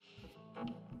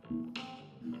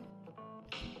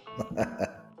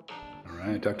All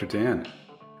right, Dr. Dan,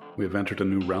 we have entered a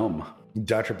new realm.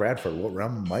 Dr. Bradford, what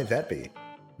realm might that be?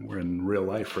 We're in real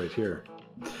life right here.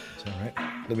 Is that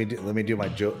right? Let me do my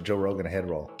Joe Rogan head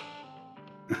roll.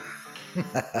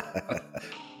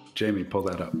 Jamie, pull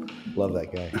that up. Love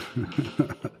that guy.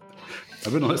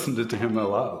 I've been listening to him a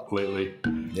lot lately.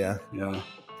 Yeah. Yeah.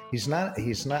 He's not.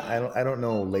 I don't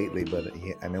know lately, but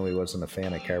I know he wasn't a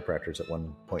fan of chiropractors at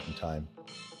one point in time.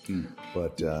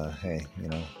 But hey,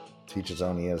 teach his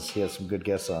own. He has some good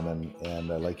guests on,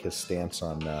 and I like his stance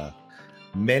on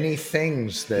many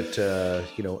things that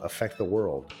affect the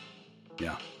world.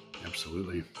 Yeah,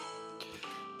 absolutely.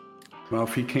 Well,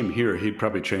 if he came here, he'd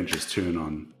probably change his tune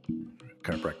on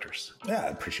chiropractors. Yeah, I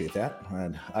appreciate that.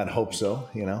 I'd hope so.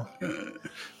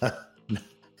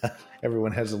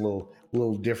 Everyone has a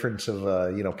little difference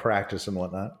of practice and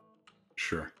whatnot.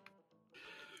 Sure.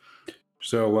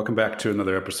 So welcome back to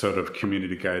another episode of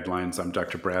Community Guidelines. I'm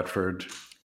Dr. Bradford.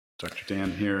 Dr.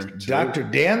 Dan here today. Dr.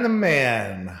 Dan the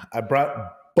man. I brought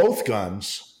both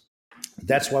guns.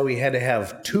 That's why we had to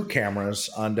have two cameras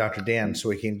on Dr. Dan so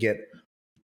we can get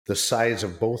the size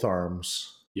of both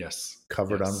arms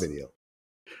covered on video.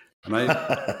 And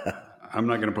I'm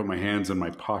not going to put my hands in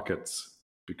my pockets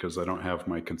because I don't have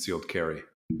my concealed carry.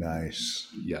 Nice.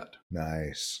 Yet.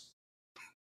 Nice.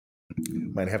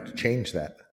 Might have to change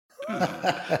that.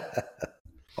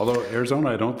 Although Arizona,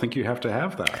 I don't think you have to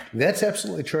have that. That's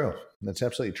absolutely true.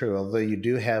 Although you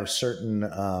do have certain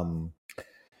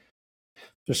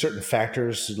there's certain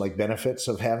factors like benefits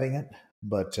of having it,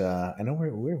 but I know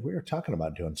we were talking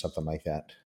about doing something like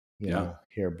that,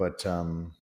 here. But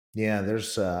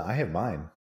there's I have mine,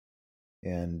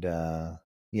 and I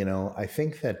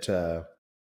think that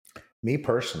me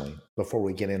personally, before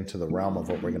we get into the realm of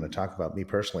what we're going to talk about, me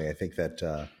personally, I think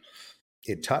that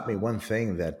it taught me one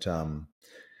thing that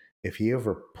if you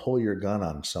ever pull your gun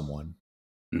on someone,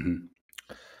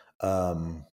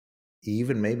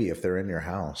 even maybe if they're in your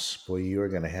house, boy, you are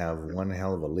going to have one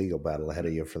hell of a legal battle ahead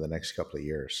of you for the next couple of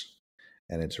years.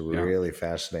 And it's really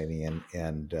fascinating.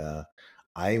 And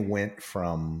I went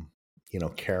from,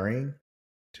 carrying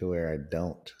to where I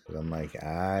don't. I'm like,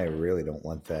 I really don't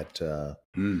want that, I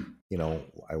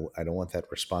don't want that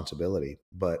responsibility.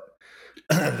 But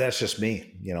that's just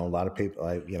me. A lot of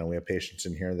people, we have patients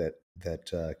in here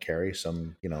that carry.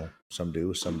 Some, some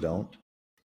do, some don't.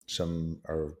 Some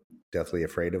are deathly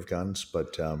afraid of guns,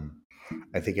 but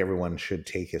I think everyone should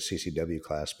take a CCW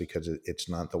class because it's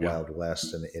not the Wild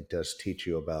West, and it does teach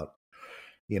you about,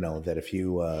 that if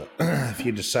you if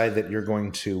you decide that you're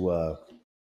going to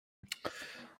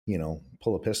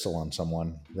pull a pistol on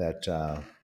someone, that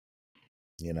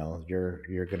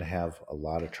you're going to have a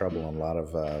lot of trouble and a lot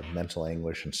of mental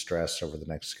anguish and stress over the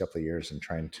next couple of years in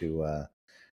trying to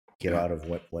get out of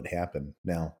what happened.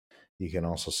 Now, you can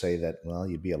also say that, well,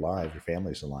 you'd be alive, your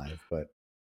family's alive, but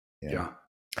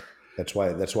that's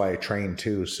why I train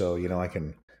too. So, I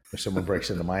can, if someone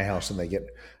breaks into my house and they get,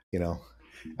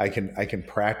 I can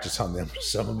practice on them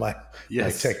some of my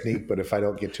technique, but if I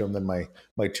don't get to them, then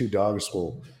my two dogs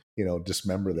will,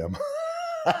 dismember them.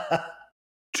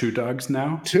 2 dogs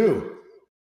now? 2.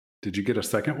 Did you get a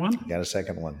second one? Got a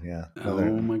second one. Yeah.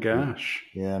 Oh my gosh.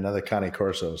 Yeah. Another Cane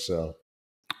Corso. So,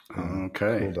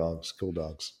 okay. Cool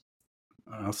dogs.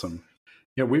 Awesome.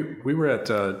 Yeah. We were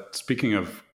at, speaking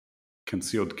of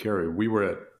concealed carry, we were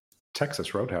at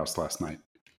Texas Roadhouse last night.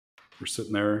 We're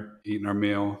sitting there eating our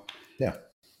meal. Yeah.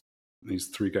 These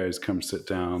 3 guys come sit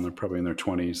down. They're probably in their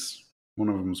 20s. One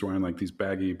of them's wearing like these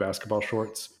baggy basketball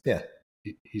shorts. Yeah.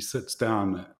 He sits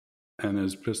down and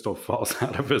his pistol falls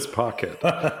out of his pocket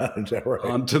Is that right?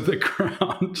 onto the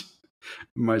ground.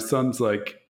 My son's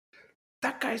like,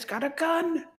 that guy's got a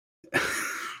gun.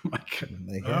 Like,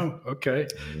 oh, okay.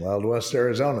 Wild West,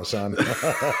 Arizona, son.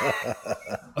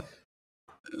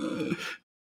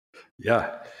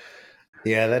 Yeah.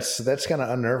 Yeah, that's kind of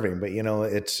unnerving, but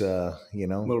it's a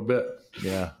little bit.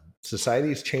 Yeah,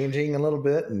 society's changing a little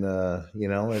bit, and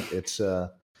it's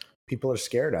people are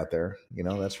scared out there.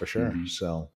 That's for sure. Mm-hmm.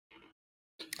 So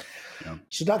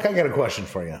Doc, I got a question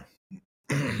for you.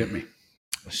 Hit me.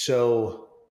 So,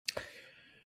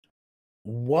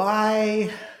 what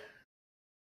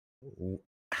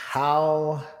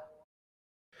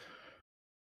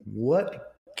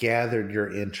gathered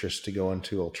your interest to go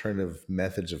into alternative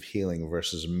methods of healing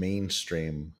versus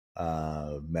mainstream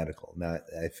medical? Now,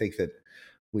 I think that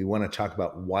we want to talk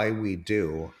about why we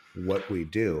do what we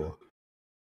do,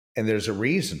 and there's a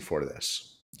reason for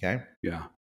this. Okay. Yeah.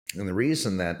 And the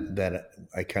reason that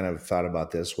I kind of thought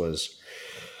about this was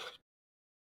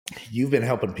you've been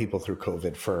helping people through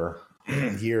COVID for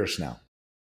years now.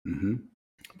 Mm-hmm.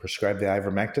 Prescribed the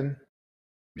ivermectin.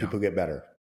 people get better.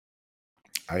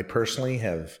 I personally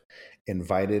have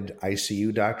invited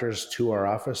ICU doctors to our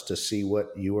office to see what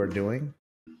you are doing.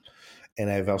 And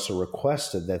I've also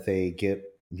requested that they get,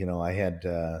 I had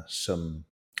some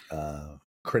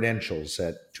credentials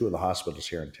at two of the hospitals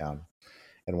here in town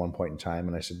at one point in time.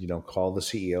 And I said, call the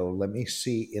CEO. Let me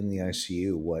see in the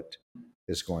ICU what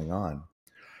is going on.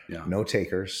 Yeah. No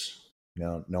takers,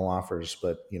 no offers,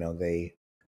 but,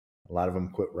 a lot of them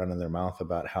quit running their mouth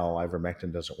about how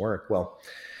ivermectin doesn't work. Well,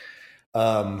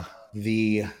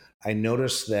 I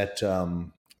noticed that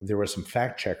there were some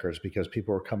fact checkers because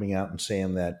people were coming out and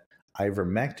saying that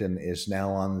ivermectin is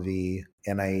now on the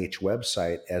NIH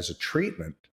website as a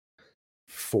treatment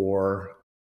for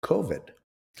COVID.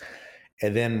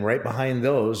 And then right behind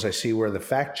those, I see where the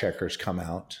fact checkers come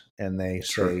out and they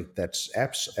say that's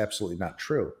absolutely not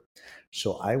true.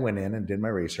 So I went in and did my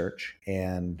research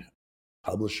and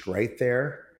published right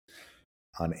there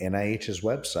on NIH's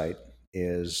website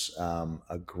is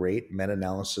a great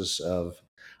meta-analysis of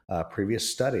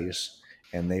previous studies,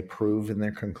 and they prove in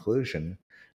their conclusion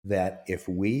that if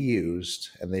we used,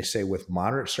 and they say with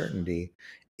moderate certainty,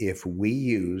 if we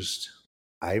used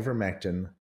ivermectin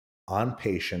on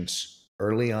patients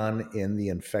early on in the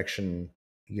infection,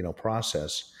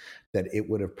 process, that it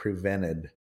would have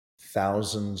prevented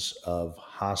thousands of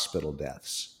hospital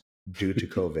deaths due to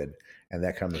COVID. And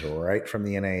that comes right from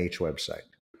the NIH website.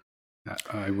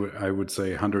 I would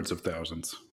say hundreds of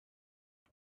thousands.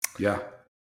 Yeah.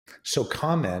 So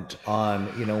comment on,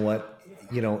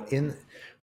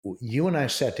 you and I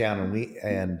sat down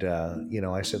and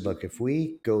I said, look, if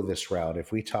we go this route,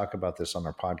 if we talk about this on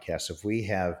our podcast, if we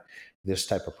have this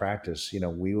type of practice,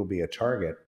 we will be a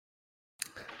target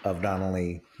of not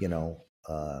only,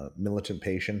 militant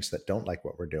patients that don't like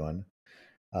what we're doing,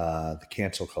 the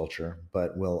cancel culture,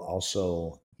 but will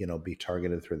also, be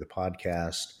targeted through the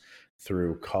podcast,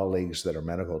 through colleagues that are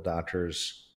medical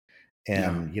doctors.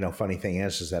 And, funny thing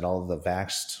is that all the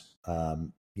vaxxed,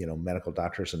 medical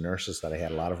doctors and nurses that I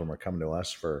had, a lot of them are coming to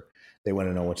us they want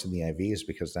to know what's in the IVs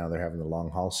because now they're having the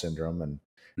long haul syndrome and,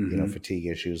 fatigue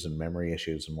issues and memory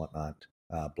issues and whatnot.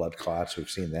 Blood clots, we've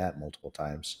seen that multiple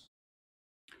times.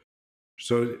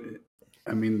 So,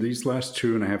 I mean, these last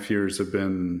 2.5 years have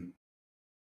been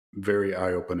very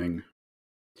eye-opening.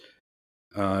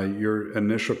 Your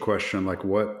initial question, like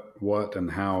what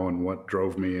and how and what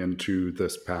drove me into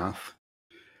this path.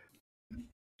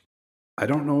 I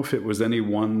don't know if it was any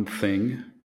one thing.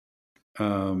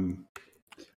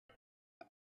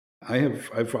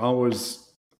 I've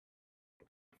always,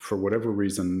 for whatever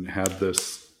reason, had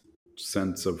this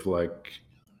sense of like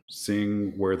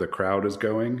seeing where the crowd is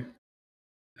going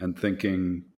and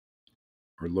thinking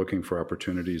or looking for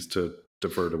opportunities to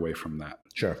divert away from that.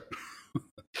 Sure.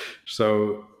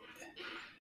 So,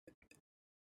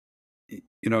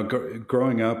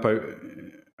 growing up, I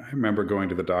remember going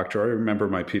to the doctor. I remember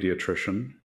my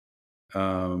pediatrician.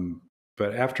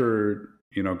 But after,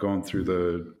 going through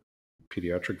the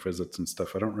pediatric visits and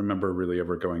stuff, I don't remember really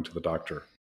ever going to the doctor.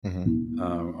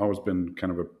 Always been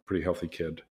kind of a pretty healthy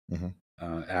kid,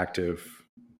 active,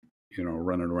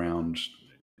 running around.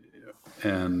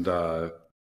 And so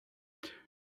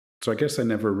I guess I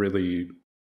never really,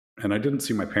 and I didn't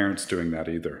see my parents doing that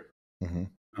either.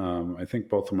 I think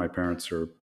both of my parents are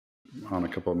on a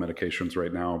couple of medications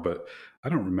right now, but I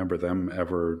don't remember them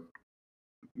ever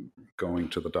going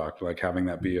to the doctor, like having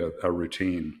that be a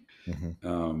routine.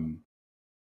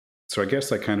 So I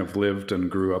guess I kind of lived and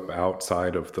grew up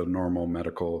outside of the normal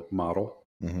medical model.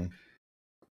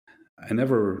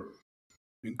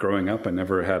 Growing up, I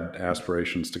never had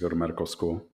aspirations to go to medical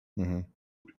school. I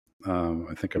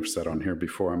think I've said on here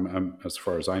before, I'm as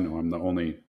far as I know, I'm the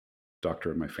only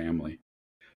doctor in my family.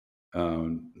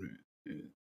 I've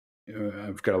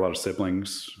got a lot of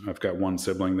siblings. I've got one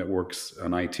sibling that works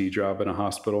an IT job in a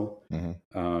hospital.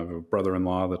 A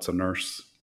brother-in-law that's a nurse.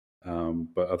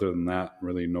 But other than that,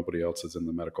 really nobody else is in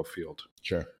the medical field.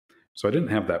 Sure. So I didn't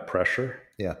have that pressure.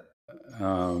 Yeah.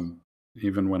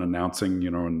 Even when announcing,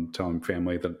 and telling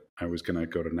family that I was going to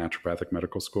go to naturopathic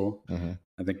medical school,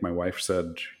 I think my wife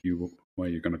said, you're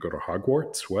going to go to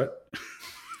Hogwarts? What?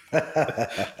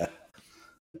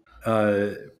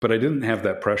 But I didn't have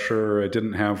that pressure. I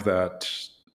didn't have that,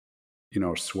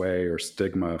 sway or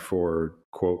stigma for,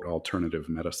 quote, alternative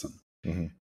medicine.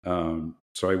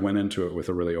 So I went into it with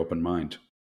a really open mind.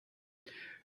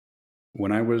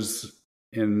 When I was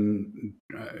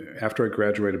after I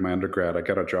graduated my undergrad, I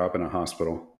got a job in a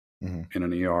hospital in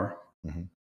an ER.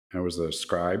 I was a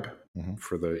scribe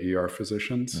for the ER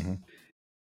physicians.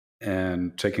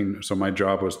 And so my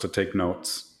job was to take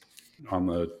notes on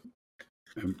the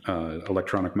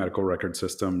electronic medical record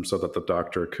system so that the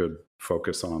doctor could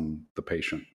focus on the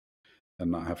patient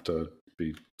and not have to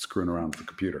be screwing around with the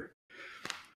computer.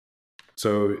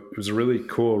 So it was a really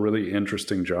cool, really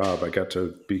interesting job. I got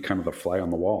to be kind of the fly on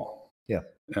the wall. Yeah.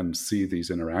 And see these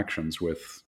interactions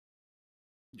with,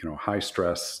 high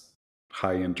stress,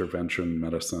 high intervention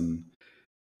medicine.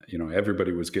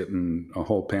 Everybody was getting a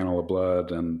whole panel of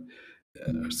blood and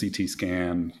a CT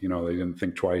scan. They didn't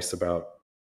think twice about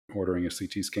ordering a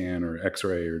CT scan or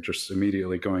X-ray, or just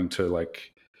immediately going to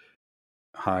like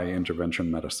high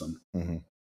intervention medicine. Mm-hmm.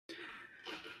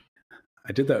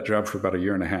 I did that job for about 1.5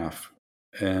 years.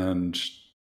 And,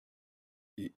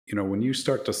 when you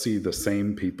start to see the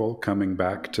same people coming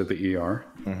back to the ER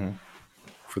mm-hmm.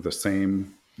 for the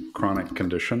same chronic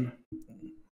condition,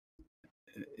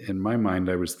 in my mind,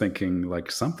 I was thinking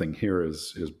like something here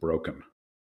is broken.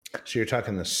 So you're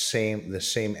talking the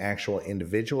same actual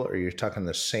individual, or you're talking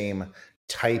the same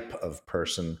type of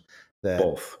person?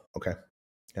 Both. Okay.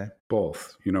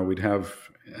 Both. We'd have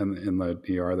in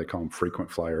the ER, they call them frequent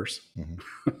flyers.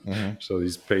 Mm-hmm. Mm-hmm. So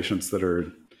these patients that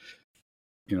are,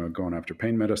 going after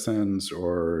pain medicines,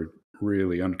 or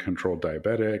really uncontrolled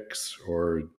diabetics,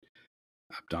 or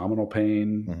abdominal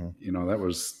pain. Mm-hmm. That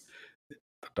was,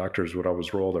 the doctors would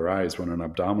always roll their eyes when an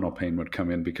abdominal pain would come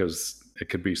in, because it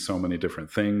could be so many different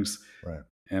things. Right.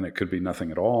 And it could be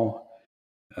nothing at all.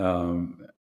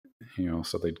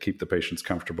 So they'd keep the patients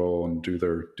comfortable and do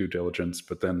their due diligence,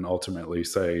 but then ultimately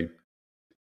say,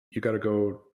 you got to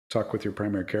go talk with your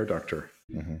primary care doctor.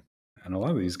 Mm-hmm. And a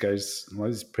lot of these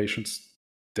patients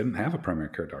didn't have a primary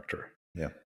care doctor. Yeah.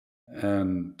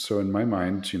 And so in my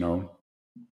mind, this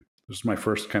was my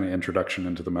first kind of introduction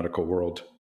into the medical world.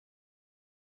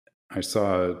 I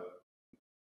saw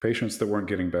patients that weren't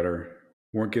getting better,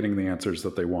 weren't getting the answers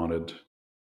that they wanted.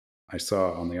 I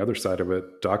saw on the other side of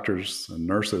it, doctors and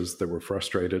nurses that were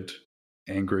frustrated,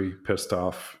 angry, pissed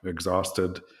off,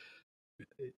 exhausted,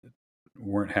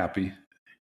 weren't happy.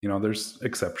 There's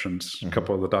exceptions. Mm-hmm. A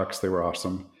couple of the docs, they were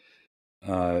awesome.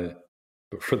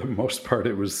 But for the most part,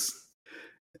 it was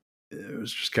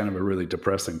just kind of a really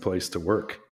depressing place to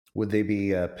work. Would they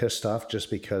be pissed off just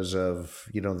because of,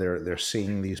 they're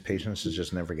seeing these patients that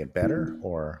just never get better?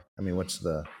 Or, I mean, what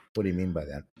do you mean by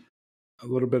that? A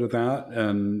little bit of that,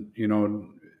 and,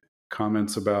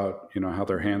 comments about, how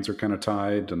their hands are kind of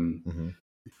tied, and,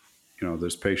 mm-hmm.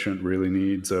 This patient really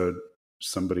needs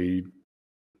somebody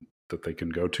that they can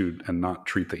go to and not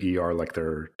treat the ER like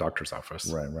their doctor's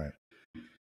office. Right.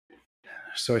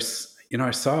 So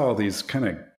I saw all these kind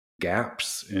of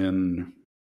gaps in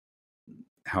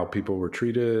how people were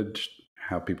treated,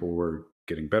 how people were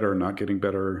getting better, not getting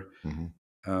better,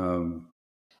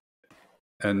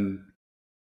 and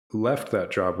left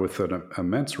that job with an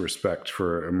immense respect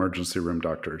for emergency room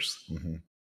doctors,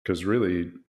 because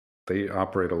really they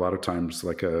operate a lot of times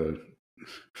like a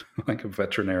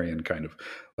veterinarian kind of.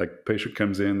 Like, patient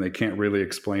comes in, they can't really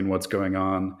explain what's going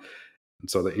on, and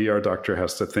so the ER doctor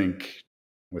has to think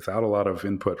without a lot of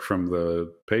input from the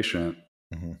patient.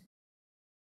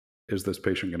 Is this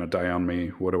patient going to die on me?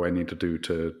 What do I need to do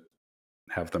to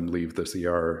have them leave this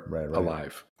ER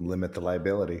alive? Limit the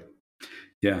liability.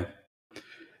 Yeah.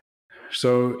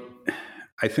 So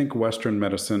I think Western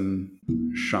medicine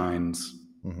shines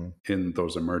in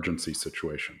those emergency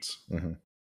situations.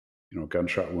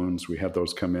 Gunshot wounds, we had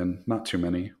those come in, not too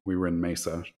many. We were in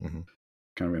Mesa, kind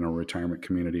of in a retirement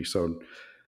community. So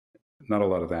not a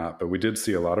lot of that, but we did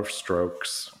see a lot of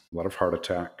strokes, a lot of heart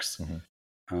attacks,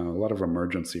 a lot of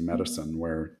emergency medicine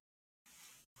where,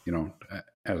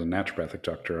 as a naturopathic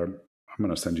doctor, I'm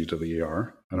going to send you to the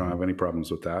ER. I don't have any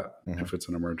problems with that if it's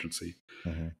an emergency.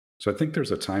 So I think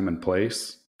there's a time and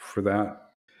place for that.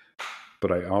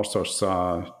 But I also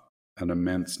saw an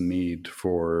immense need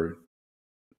for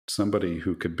somebody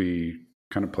who could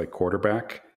play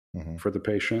quarterback for the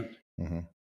patient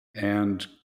and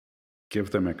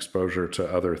give them exposure to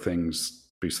other things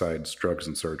besides drugs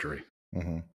and surgery.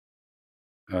 And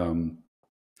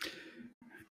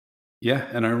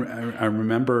I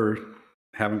remember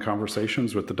having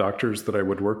conversations with the doctors that I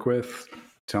would work with,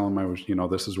 tell them I was,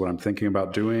 this is what I'm thinking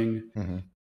about doing.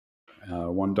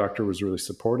 One doctor was really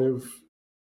supportive.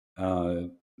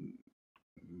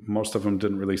 Most of them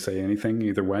didn't really say anything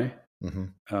either way.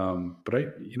 But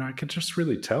I could just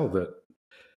really tell that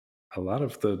a lot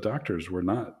of the doctors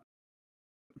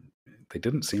they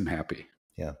didn't seem happy.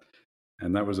 Yeah.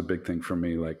 And that was a big thing for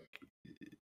me. Like,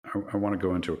 I want to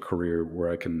go into a career where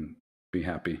I can be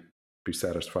happy, be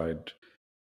satisfied,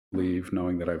 leave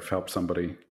knowing that I've helped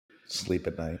somebody. Sleep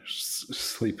at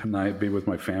night, be with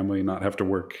my family, not have to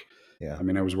work. Yeah. I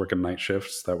mean, I was working night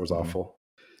shifts. That was awful.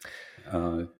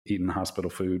 eating hospital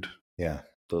food. Yeah.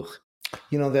 Ugh.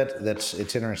 That's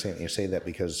it's interesting that you say that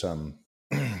because so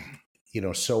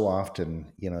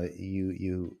often,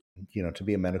 to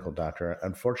be a medical doctor,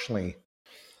 unfortunately,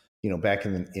 back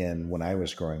in when I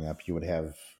was growing up, you would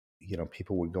have,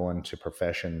 people would go into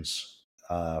professions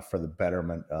for the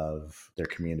betterment of their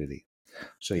community.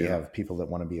 So you Yeah. have people that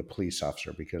want to be a police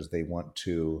officer because they want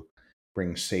to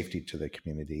bring safety to the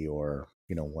community, or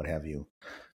what have you.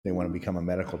 They want to become a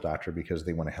medical doctor because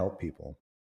they want to help people.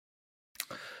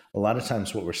 A lot of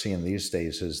times what we're seeing these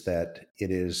days is that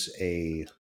it is a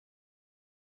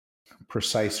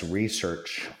precise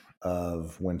research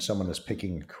of when someone is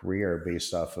picking a career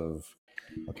based off of,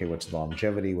 okay, what's the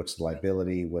longevity, what's the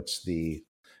liability, what's the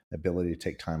ability to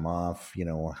take time off,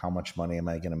 how much money am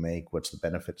I going to make, what's the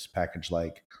benefits package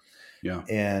like. Yeah.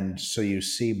 And so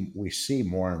we see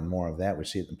more and more of that. We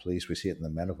see it in the police, we see it in the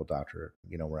medical doctor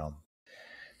realm.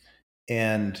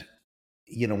 And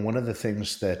one of the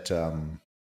things that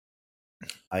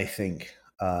I think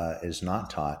is not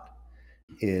taught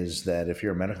is that if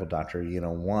you're a medical doctor,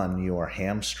 one, you are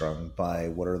hamstrung by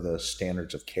what are the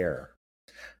standards of care.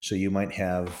 So you might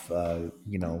have,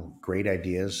 great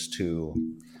ideas to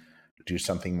do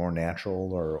something more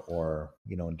natural or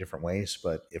in different ways.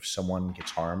 But if someone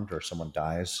gets harmed or someone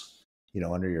dies,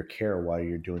 under your care while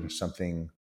you're doing something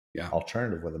Yeah.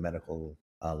 alternative with a medical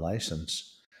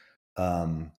license,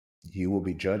 you will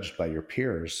be judged by your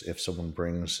peers if someone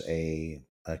brings a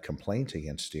complaint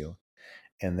against you.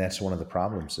 And that's one of the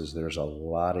problems is there's a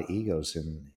lot of egos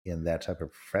in that type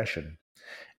of profession.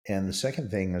 And the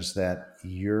second thing is that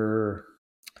you're,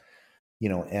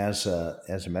 as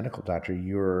a medical doctor,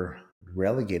 you're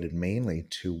relegated mainly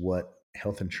to what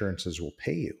health insurances will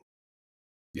pay you.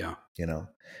 Yeah.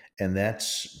 And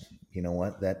that's,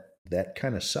 that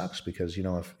kind of sucks because,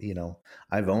 if,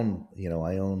 I've owned,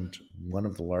 I owned one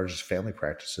of the largest family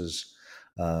practices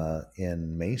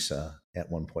in Mesa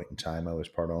at one point in time. I was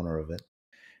part owner of it.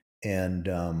 And,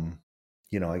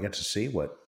 I got to see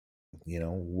what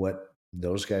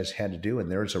those guys had to do.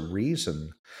 And there's a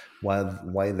reason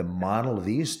why the model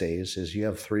these days is you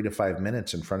have 3 to 5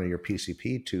 minutes in front of your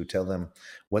PCP to tell them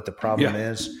what the problem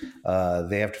Yeah. is.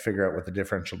 They have to figure out what the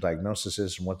differential diagnosis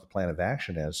is and what the plan of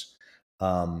action is.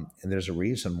 And there's a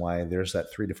reason why there's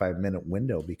that 3 to 5 minute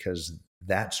window, because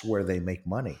that's where they make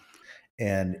money.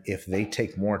 And if they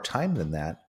take more time than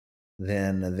that,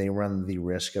 then they run the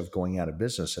risk of going out of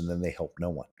business, and then they help no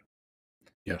one.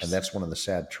 Yes. And that's one of the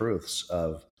sad truths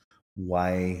of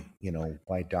why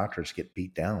doctors get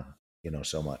beat down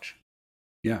so much.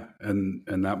 Yeah.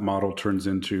 And that model turns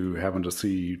into having to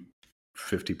see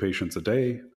 50 patients a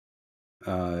day.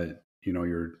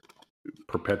 You're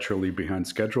perpetually behind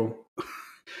schedule.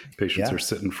 Patients are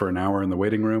sitting for an hour in the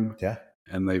waiting room. Yeah.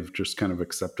 And they've just kind of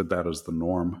accepted that as the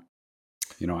norm.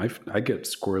 I get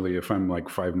squirrely if I'm like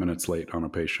 5 minutes late on a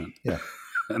patient. Yeah.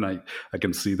 And I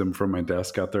can see them from my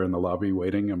desk out there in the lobby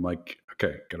waiting. I'm like,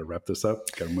 okay, got to wrap this up.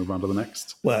 Got to move on to the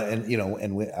next. Well,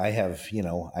 I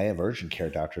have urgent care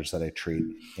doctors that I treat,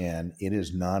 and it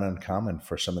is not uncommon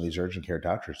for some of these urgent care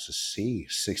doctors to see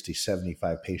 60,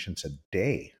 75 patients a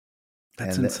day.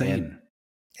 That's insane.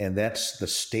 And that's the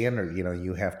standard.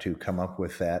 You have to come up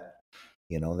with that,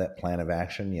 that plan of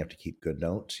action. You have to keep good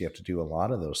notes. You have to do a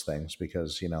lot of those things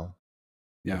because,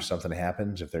 if something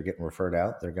happens, if they're getting referred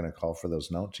out, they're going to call for those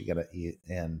notes. You got to eat.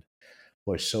 And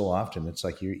boy, so often it's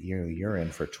like you're in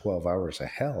for 12 hours of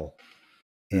hell.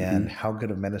 And how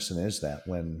good of medicine is that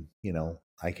when,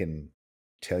 I can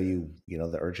tell you,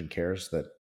 the urgent cares that,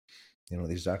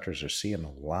 these doctors are seeing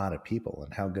a lot of people,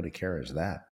 and how good a care is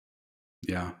that?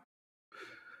 Yeah.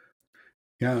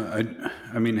 Yeah.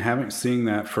 I mean, seeing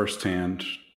that firsthand,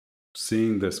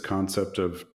 seeing this concept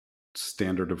of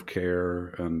standard of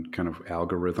care and kind of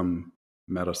algorithm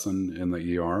medicine in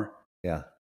the ER. Yeah.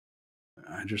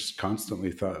 I just constantly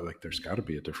thought like there's got to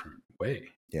be a different way.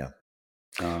 Yeah.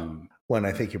 Well, and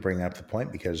I think you bring up the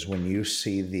point, because when you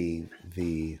see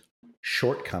the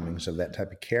shortcomings of that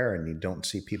type of care and you don't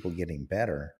see people getting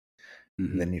better,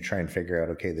 then you try and figure out,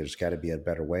 okay, there's got to be a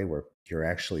better way where you're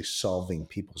actually solving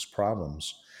people's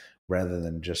problems rather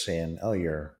than just saying, oh,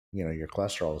 your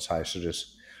cholesterol is high, so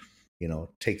just,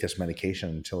 take this medication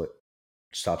until it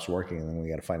stops working, and then we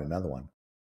got to find another one.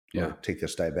 Yeah. Or take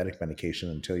this diabetic medication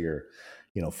until your,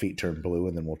 feet turn blue,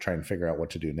 and then we'll try and figure out what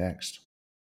to do next.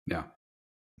 Yeah.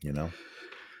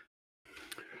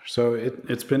 So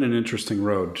it's been an interesting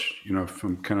road. If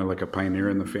I'm kind of like a pioneer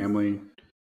in the family,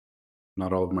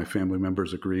 not all of my family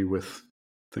members agree with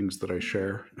things that I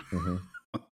share,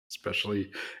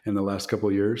 especially in the last couple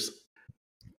of years.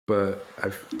 But I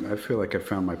feel like I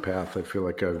found my path. I feel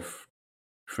like I've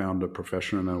found a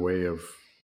profession and a way of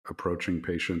approaching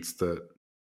patients that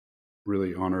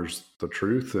really honors the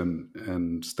truth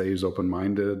and stays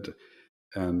open-minded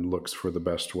and looks for the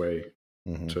best way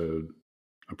to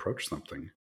approach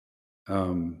something.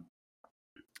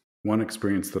 One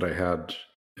experience that I had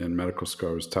in medical school,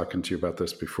 I was talking to you about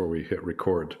this before we hit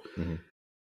record.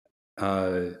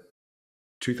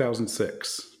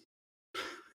 2006,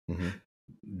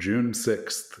 June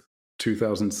 6th,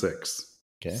 2006,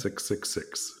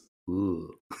 666.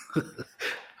 Ooh.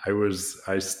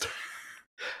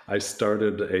 I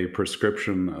started a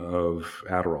prescription of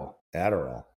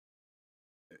Adderall.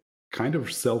 Kind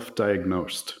of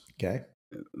self-diagnosed. Okay.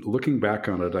 Looking back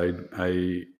on it, I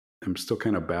am still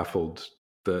kind of baffled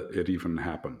that it even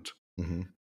happened.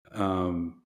 I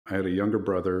had a younger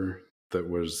brother that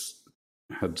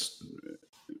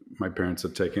my parents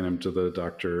had taken him to the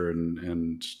doctor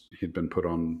and he'd been put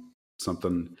on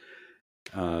something.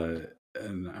 And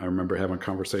I remember having a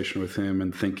conversation with him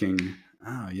and thinking,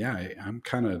 I'm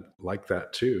kind of like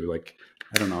that too. Like,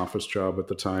 I had an office job at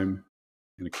the time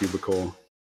in a cubicle.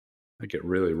 I get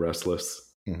really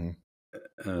restless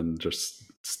and just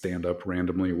stand up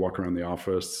randomly, walk around the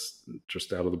office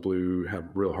just out of the blue, have a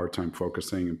real hard time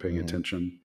focusing and paying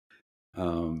attention.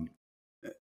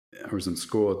 I was in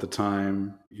school at the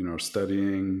time,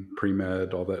 studying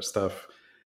pre-med, all that stuff.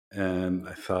 And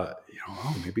I thought,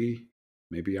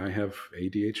 maybe I have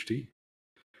ADHD.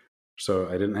 So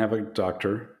I didn't have a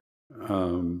doctor.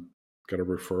 Got a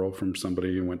referral from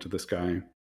somebody and went to this guy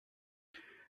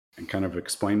and kind of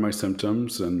explained my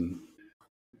symptoms. And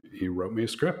he wrote me a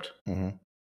script,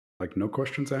 like no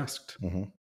questions asked.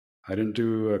 I didn't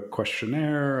do a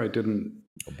questionnaire. I didn't.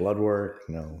 Blood work?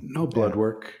 No blood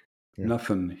work. Yeah.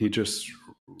 Nothing. He just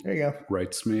there you go.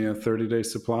 Writes me a 30-day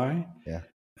supply. Yeah.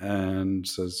 And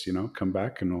says, come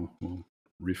back and we'll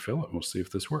refill it. We'll see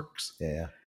if this works. Yeah.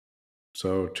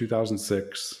 So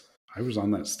 2006, I was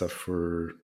on that stuff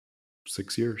for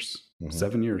 6 years,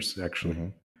 7 years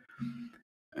actually.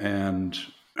 And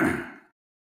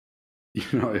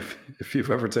if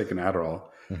you've ever taken Adderall,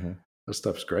 that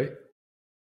stuff's great.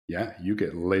 Yeah, you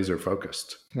get laser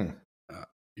focused.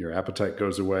 Your appetite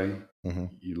goes away.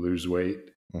 You lose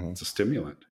weight. It's a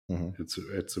stimulant.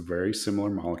 It's a very similar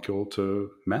molecule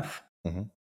to meth.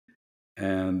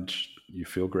 And you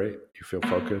feel great. You feel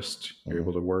focused. You're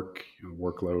able to work,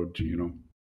 workload,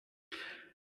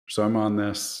 So I'm on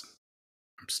this.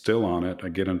 I'm still on it. I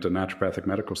get into naturopathic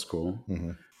medical school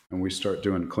and we start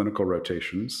doing clinical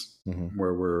rotations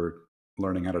where we're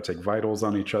learning how to take vitals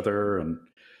on each other and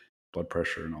blood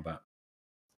pressure and all that.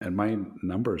 And my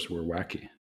numbers were wacky.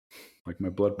 Like my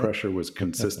blood pressure was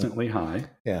consistently high.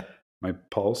 Yeah. My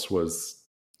pulse was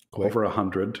over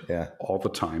 100 all the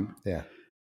time. Yeah.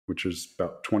 Which is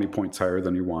about 20 points higher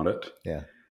than you want it. Yeah.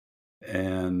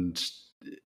 And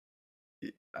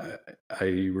I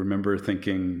remember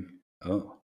thinking,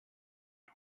 oh,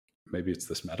 maybe it's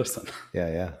this medicine.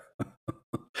 Yeah.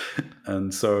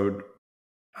 And so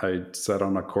I set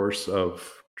on a course of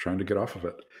trying to get off of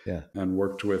it. Yeah. And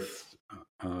worked with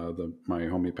my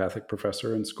homeopathic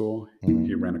professor in school.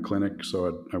 He ran a clinic,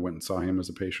 so I went and saw him as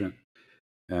a patient,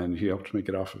 and he helped me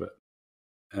get off of it.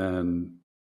 And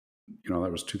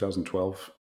that was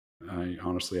 2012. I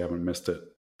honestly haven't missed it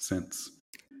since.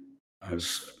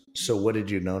 So what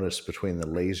did you notice between the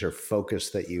laser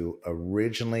focus that you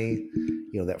originally,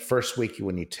 that first week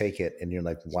when you take it and you're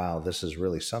like, wow, this is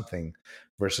really something,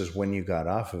 versus when you got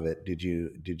off of it? Did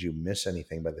you miss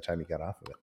anything by the time you got off of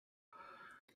it?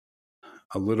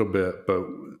 A little bit, but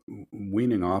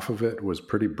weaning off of it was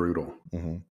pretty brutal.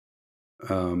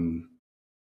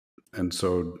 And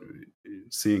so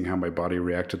seeing how my body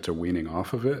reacted to weaning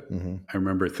off of it, I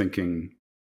remember thinking,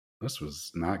 this was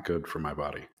not good for my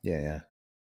body. Yeah.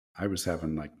 I was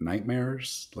having like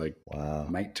nightmares, like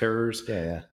night terrors.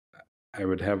 Yeah. I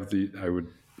would have there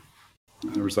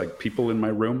was like people in my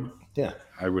room. Yeah.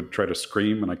 I would try to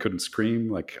scream and I couldn't scream,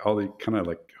 like all the kind of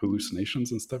like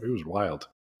hallucinations and stuff. It was wild.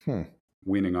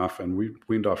 Weaning off, and we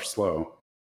weaned off slow.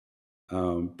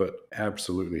 But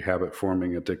absolutely habit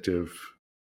forming, addictive,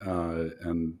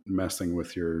 and messing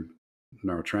with your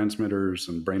neurotransmitters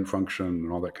and brain function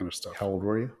and all that kind of stuff. How old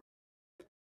were you?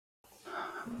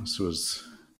 This was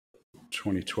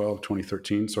 2012,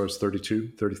 2013. So I was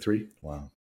 32, 33.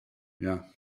 Wow. Yeah. Can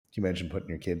you imagine putting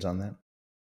your kids on that?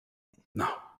 No.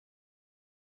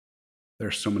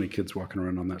 There's so many kids walking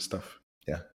around on that stuff.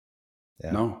 Yeah.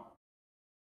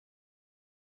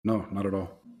 No, not at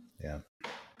all. Yeah.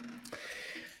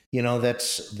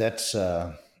 That's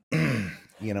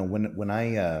when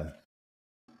I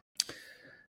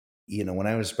when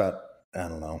I was about I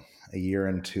don't know, a year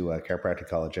into chiropractic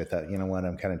college, I thought, you know what,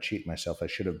 I'm kind of cheating myself. I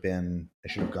should have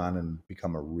gone and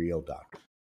become a real doctor.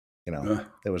 You know, Uh,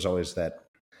 there was always that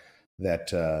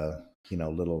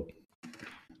little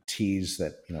tease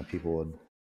that people would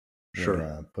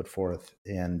sure. put forth,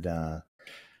 and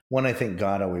one, I think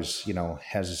God always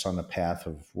has us on the path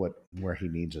of where He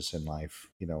needs us in life,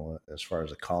 as far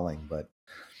as a calling. But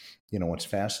what's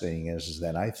fascinating is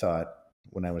that I thought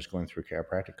when I was going through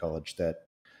chiropractic college that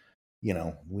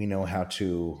we know how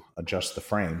to adjust the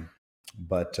frame,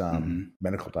 but Hmm.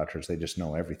 medical doctors, they just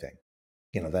know everything.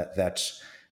 That's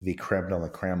the creme de la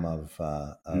creme of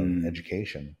Mm,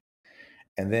 education.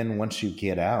 And then once you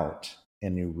get out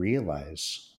and you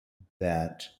realize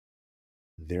that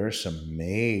there are some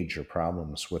major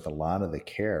problems with a lot of the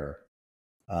care,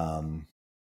 um,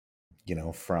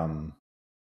 from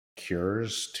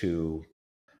cures to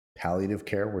palliative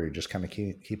care, where you're just kind of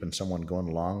keeping someone going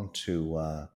along,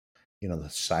 to the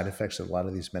side effects of a lot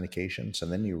of these medications,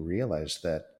 and then you realize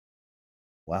that,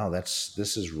 wow,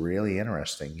 this is really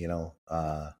interesting.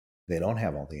 They don't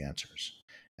have all the answers,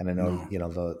 and I know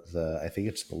no. the I think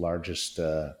it's the largest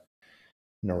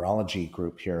neurology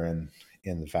group here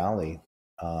in the valley.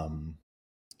 Um,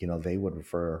 they would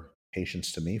refer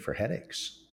patients to me for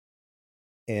headaches,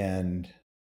 and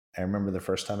I remember the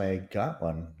first time I got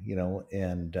one,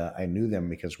 and I knew them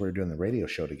because we were doing the radio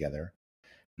show together,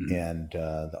 Mhm. and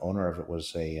the owner of it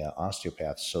was a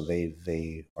osteopath, so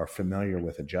they are familiar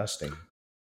with adjusting.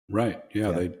 Right.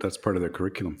 Yeah. Yeah, That's part of their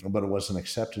curriculum. but it wasn't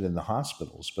accepted in the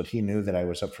hospitals. But he knew that I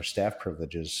was up for staff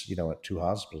privileges, at two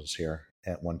hospitals here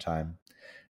at one time.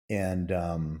 And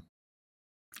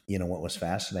what was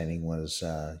fascinating was,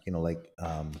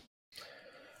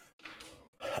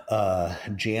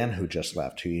 Jan, who just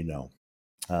left, who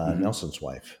Hmm. Nelson's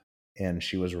wife, and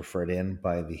she was referred in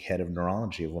by the head of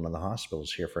neurology of one of the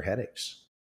hospitals here for headaches.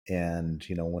 And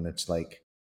when it's like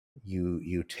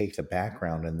you take the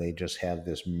background and they just have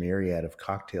this myriad of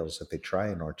cocktails that they try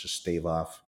in order to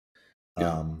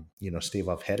Yeah. stave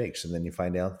off headaches, and then you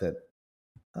find out that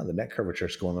the neck curvature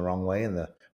is going the wrong way and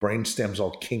the brain stem's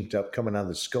all kinked up coming out of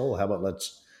the skull. How about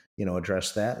let's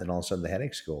address that, and all of a sudden the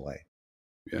headaches go away.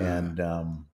 Yeah. And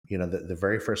the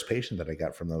very first patient that I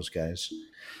got from those guys,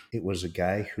 it was a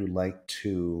guy who liked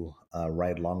to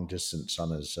ride long distance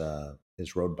on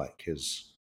his road bike, his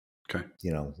Okay.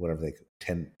 whatever they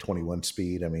 1021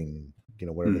 speed. I mean,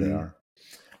 whatever they Hmm. are,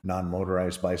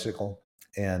 non-motorized bicycle.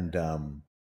 And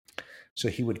so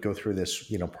he would go through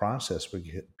this process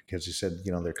because he said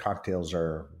their cocktails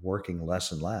are working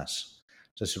less and less.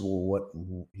 So I said, well,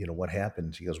 what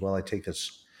happened? He goes, well, I take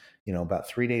this about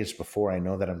 3 days before I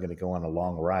know that I'm going to go on a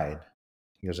long ride.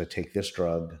 He goes, I take this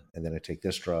drug, and then I take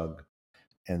this drug,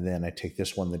 and then I take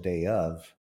this one the day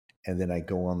of, and then I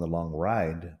go on the long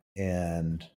ride,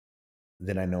 and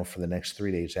then I know for the next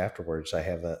 3 days afterwards I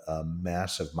have a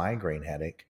massive migraine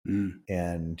headache. Mm.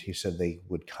 And he said they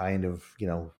would kind of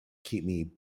keep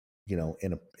me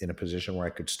in a position where I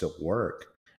could still work.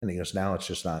 And he goes, now it's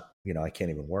just not, I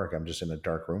can't even work. I'm just in a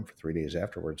dark room for 3 days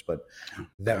afterwards. But Oh,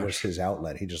 that was gosh. his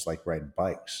outlet. He just liked riding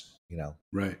bikes.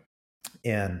 Right.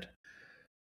 And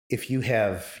if you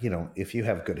have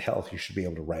good health, you should be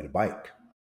able to ride a bike,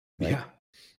 right? Yeah.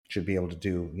 You should be able to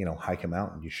do, hike a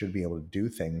mountain. You should be able to do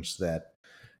things that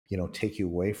take you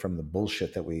away from the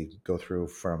bullshit that we go through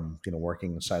from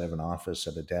working inside of an office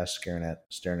at a desk,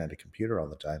 staring at a computer all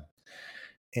the time.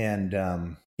 And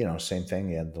same thing.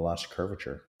 You had the loss of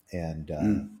curvature, and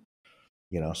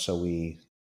Mm. so we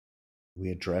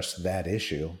addressed that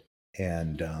issue.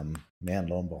 And man,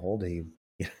 lo and behold, he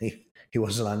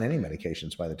wasn't on any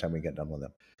medications by the time we got done with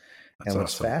him. That's And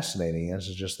what's awesome. fascinating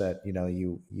is just that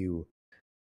you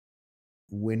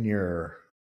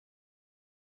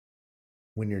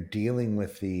when you're dealing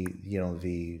with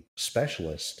the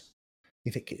specialist,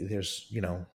 you think there's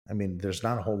I mean, there's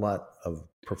not a whole lot of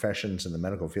professions in the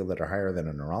medical field that are higher than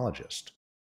a neurologist.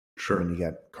 I mean, you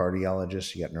Sure. got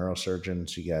cardiologists, you got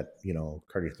neurosurgeons, you got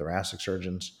cardiothoracic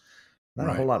surgeons. Not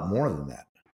a whole Right. lot more than that.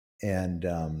 And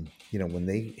when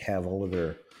they have all of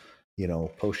their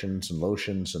potions and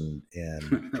lotions and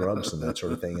drugs and that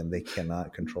sort of thing, and they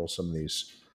cannot control some of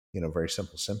these very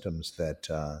simple symptoms, that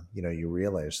you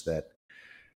realize that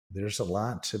there's a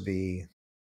lot to be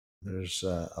there's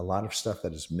a lot of stuff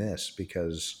that is missed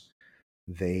because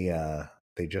they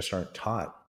just aren't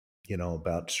taught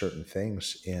about certain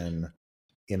things in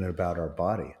and about our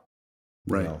body.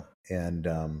 Right. And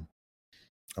I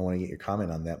want to get your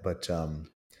comment on that. But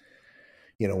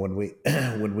when we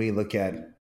when we look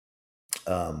at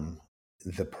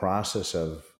the process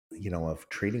of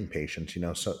treating patients,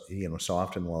 so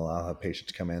often, well, I'll have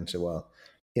patients come in and say, well,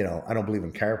 I don't believe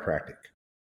in chiropractic.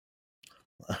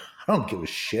 I don't give a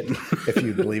shit if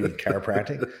you believe in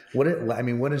chiropractic. What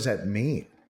does that mean?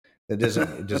 Does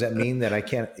that mean that I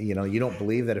can't, you don't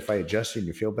believe that if I adjust you and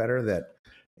you feel better, that,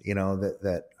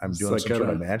 that I'm It's doing like some sort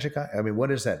of magic? I mean, what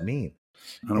does that mean?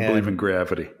 I don't believe in And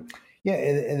gravity. yeah,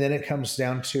 and then it comes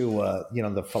down to,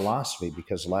 the philosophy,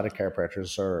 because a lot of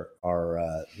chiropractors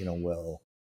will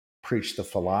preach the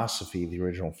philosophy, the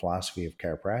original philosophy of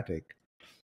chiropractic.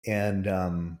 And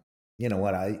you know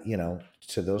what,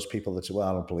 to those people that say, well,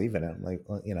 I don't believe in it, I'm like,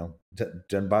 well,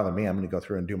 doesn't bother me. I'm going to go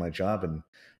through and do my job and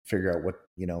figure out what,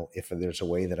 if there's a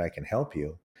way that I can help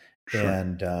you. Sure.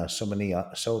 And so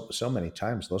many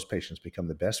times those patients become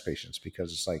the best patients,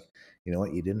 because it's like, you know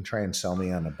what, you didn't try and sell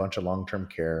me on a bunch of long-term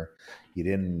care. You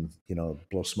didn't,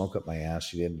 blow smoke up my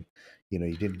ass. You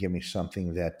didn't give me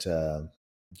something that,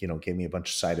 gave me a bunch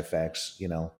of side effects.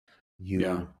 Yeah.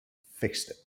 You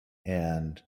fixed it.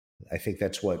 And I think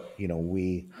that's what,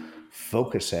 we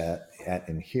focus at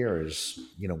in here is,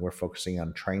 we're focusing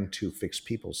on trying to fix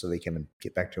people so they can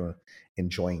get back to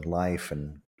enjoying life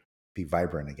and be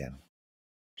vibrant again.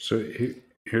 So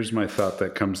here's my thought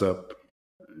that comes up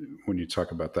when you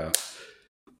talk about that.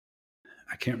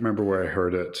 I can't remember where I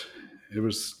heard it. It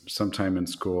was sometime in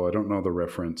school. I don't know the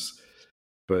reference,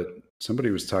 but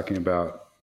somebody was talking about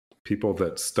people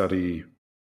that study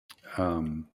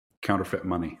counterfeit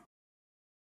money.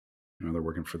 They're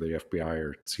working for the FBI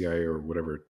or CIA or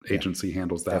whatever agency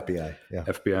handles that. FBI, yeah.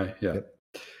 FBI, yeah. Yep.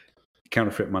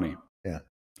 Counterfeit money. Yeah.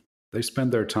 They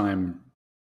spend their time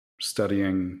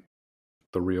studying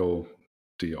the real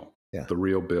deal, the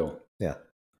real bill. Yeah.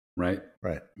 Right?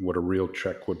 Right. What a real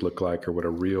check would look like, or what a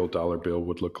real dollar bill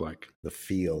would look like. The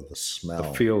feel, the smell.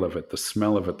 The feel of it, the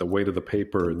smell of it, the weight of the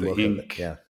paper, the ink.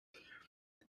 Yeah.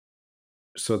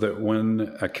 So that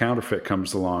when a counterfeit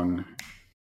comes along,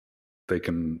 they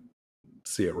can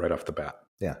see it right off the bat.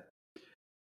 Yeah.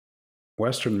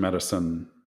 Western medicine,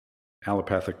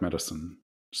 allopathic medicine,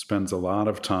 spends a lot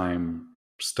of time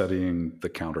studying the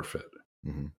counterfeit,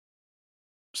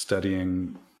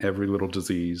 studying every little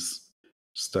disease,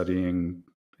 studying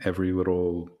every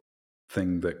little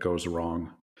thing that goes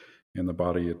wrong in the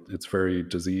body. It's very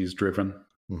disease driven,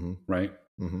 right?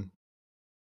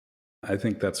 I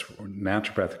think that's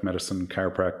naturopathic medicine,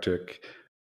 chiropractic.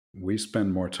 We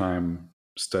spend more time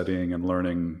studying and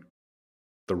learning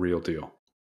the real deal,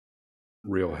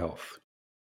 real health.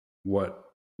 What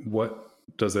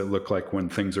does it look like when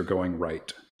things are going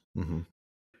right?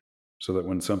 So that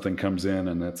when something comes in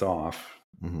and it's off,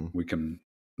 we can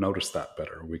notice that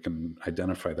better. We can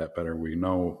identify that better. We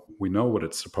know what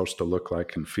it's supposed to look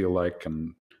like and feel like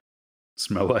and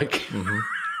smell like.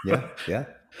 Yeah, yeah.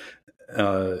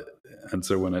 And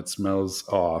so when it smells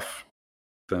off,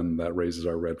 then that raises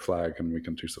our red flag and we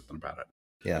can do something about it.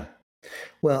 Yeah.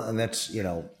 Well, and that's,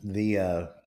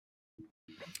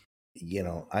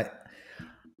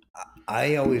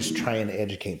 I always try and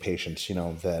educate patients,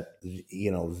 that,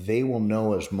 they will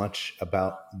know as much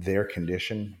about their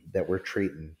condition that we're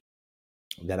treating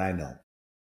that I know.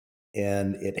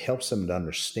 And it helps them to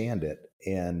understand it.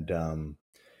 And,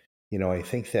 I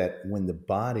think that when the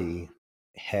body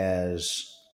has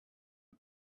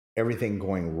everything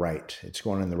going right, it's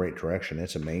going in the right direction.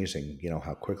 It's amazing,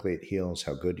 how quickly it heals,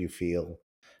 how good you feel.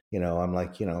 I'm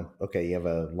like, okay, you have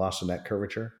a loss of neck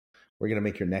curvature. We're going to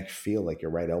make your neck feel like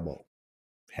your right elbow.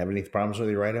 Have any problems with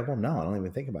your right elbow? No, I don't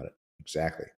even think about it.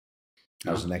 Exactly.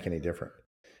 How's the neck any different?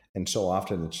 And so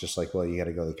often it's just like, well, you got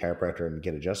to go to the chiropractor and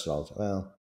get adjusted all the time.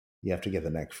 Well, you have to get the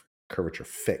neck curvature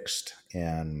fixed,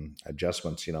 and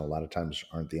adjustments, a lot of times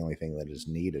aren't the only thing that is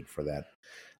needed for that.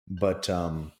 But,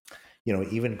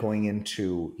 even going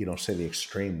into, say the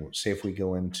extreme, say if we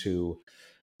go into,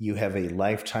 you have a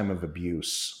lifetime of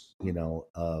abuse, you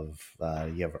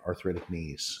have arthritic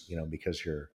knees, because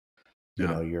you're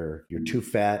too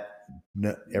fat.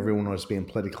 No, everyone was being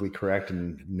politically correct,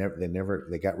 and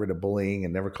they got rid of bullying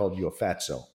and never called you a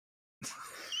fatso,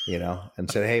 and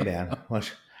said, hey man,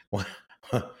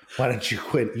 why don't you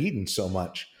quit eating so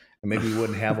much? And maybe you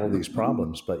wouldn't have all these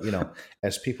problems. But,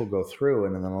 as people go through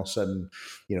and then all of a sudden,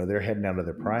 they're heading out of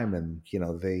their prime, and,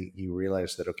 you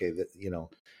realize that, okay, that,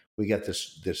 we got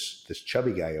this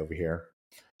chubby guy over here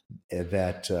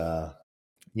that,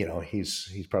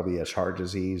 he's probably has heart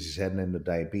disease. He's heading into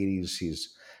diabetes.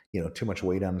 He's, too much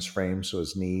weight on his frame. So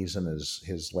his knees and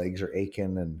his legs are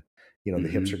aching, and, the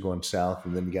hips are going south,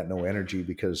 and then you got no energy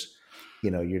because,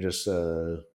 you're just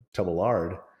a tub of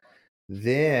lard.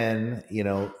 Then,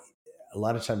 a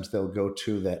lot of times they'll go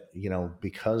to that,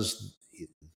 because,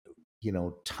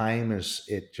 time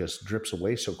it just drips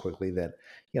away so quickly that,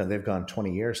 they've gone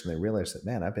 20 years and they realize that,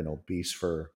 man, I've been obese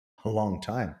for a long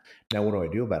time. Now, what do I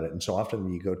do about it? And so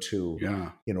often you go to,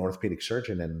 Yeah. orthopedic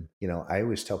surgeon, and, I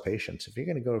always tell patients, if you're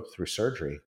going to go through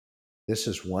surgery, this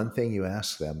is one thing you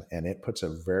ask them, and it puts a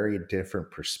very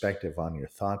different perspective on your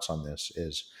thoughts on this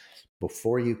is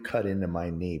before you cut into my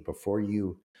knee, before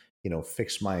you,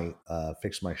 fix my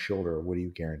shoulder, what do you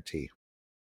guarantee?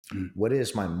 Mm. What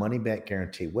is my money back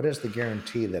guarantee? What is the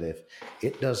guarantee that if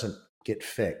it doesn't get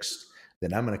fixed,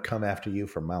 then I'm going to come after you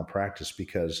for malpractice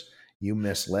because you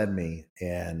misled me?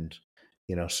 And,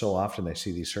 so often I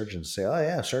see these surgeons say, oh,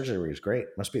 yeah, surgery is great.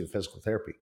 Must be the physical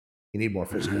therapy. You need more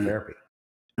physical therapy.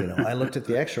 I looked at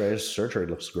the x-rays, surgery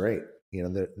looks great.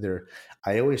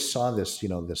 I always saw this,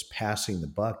 this passing the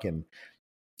buck. And,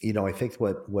 I think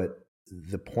what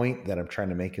the point that I'm trying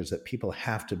to make is that people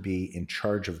have to be in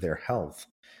charge of their health.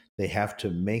 They have to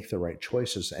make the right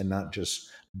choices and not just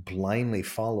blindly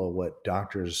follow what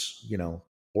doctors,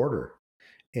 order.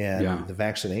 Yeah. And the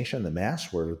vaccination, the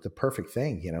masks were the perfect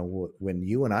thing. When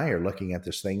you and I are looking at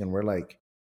this thing and we're like,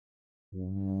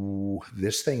 "Ooh,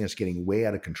 this thing is getting way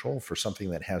out of control for something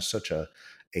that has such a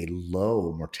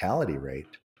low mortality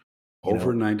rate."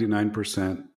 Over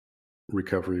 99%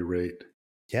 recovery rate.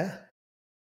 Yeah,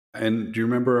 And do you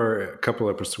remember our couple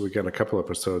episodes? We got a couple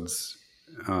episodes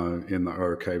in the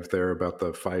archive there about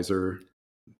the Pfizer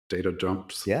data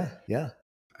jumps. yeah, yeah,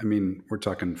 I mean, we're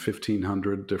talking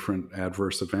 1,500 different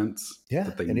adverse events yeah.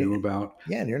 that they And knew about.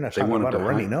 yeah, and you're not They talking wanted about a to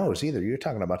runny hide, nose either. You're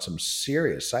talking about some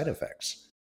serious side effects.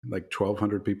 like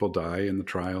 1,200 people die in the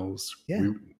trials. Yeah.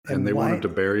 And And they wanted why? to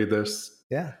bury this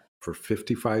Yeah, for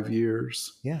 55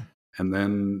 years. yeah. And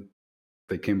then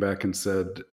they came back and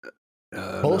said,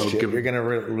 no, Bullshit. You're going to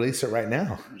release it right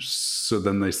now. So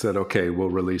then they said, okay, we'll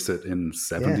release it in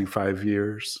 75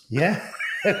 years. Yeah.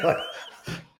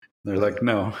 They're like,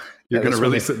 no, you're going to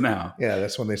release it now. Yeah,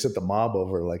 that's when they sent the mob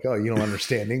over, like, oh, you don't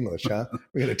understand English, huh?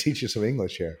 We're going to teach you some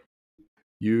English here.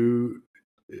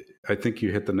 I think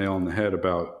you hit the nail on the head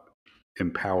about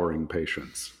empowering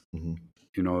patients. Mm-hmm.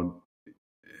 You know,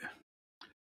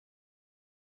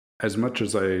 as much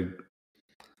as I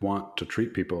want to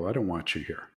treat people, I don't want you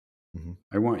here. Mm-hmm.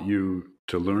 I want you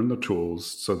to learn the tools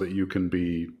so that you can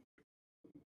be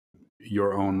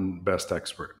your own best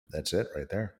expert. That's it right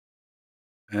there.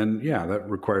 And yeah, that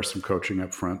requires some coaching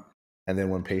up front. And then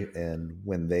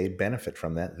when they benefit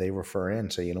from that, they refer in.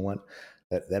 So you know what,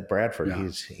 that Bradford, Yeah.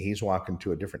 he's walking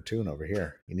to a different tune over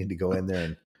here. You need to go in there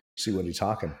and see what he's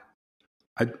talking.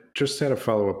 I just had a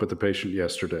follow up with the patient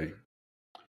yesterday.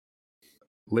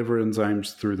 Liver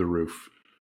enzymes through the roof,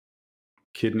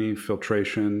 kidney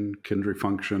filtration, kidney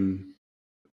function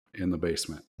in the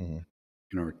basement. Mm-hmm.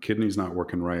 You know, her kidney's not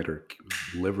working right, or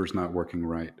liver's not working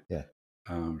right. Yeah.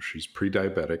 She's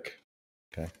pre-diabetic.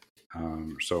 Okay.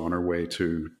 So on her way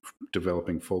to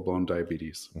developing full-blown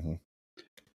diabetes. Mm-hmm.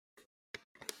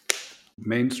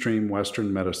 Mainstream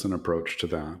Western medicine approach to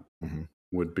that mm-hmm.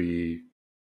 would be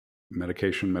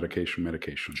medication, medication,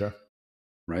 medication. Sure.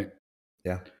 Right?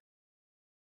 Yeah.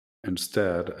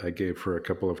 Instead, I gave her a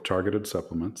couple of targeted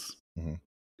supplements. Mm-hmm.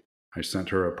 I sent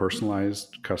her a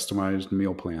personalized, customized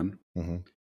meal plan. Mm-hmm.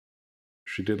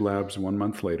 She did labs 1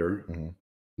 month later. Mm-hmm.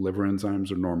 Liver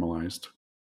enzymes are normalized.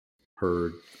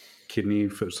 Her kidney,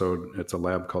 so it's a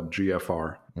lab called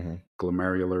GFR, mm-hmm.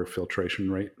 glomerular filtration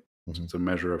rate. Mm-hmm. It's a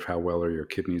measure of how well are your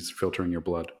kidneys filtering your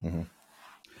blood.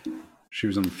 Mm-hmm. She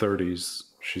was in the 30s.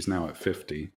 She's now at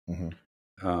 50.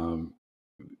 Mm-hmm.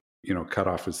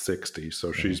 Cutoff is 60. So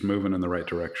mm-hmm. she's moving in the right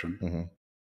direction.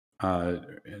 Mm-hmm.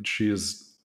 And she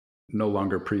is no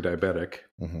longer pre-diabetic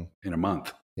mm-hmm. in a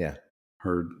month. Yeah.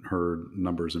 Her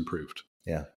numbers improved.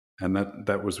 Yeah. And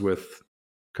that was with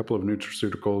a couple of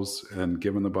nutraceuticals and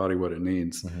giving the body what it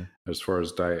needs mm-hmm. as far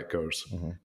as diet goes.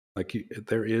 Mm-hmm. Like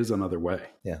there is another way.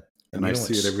 Yeah. And I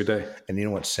see it every day. And you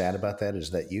know what's sad about that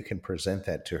is that you can present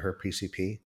that to her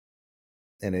PCP,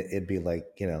 and it'd be like,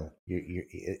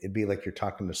 it'd be like you're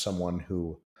talking to someone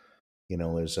who,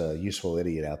 is a useful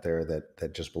idiot out there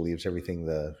that just believes everything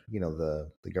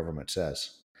the government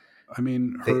says. I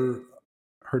mean,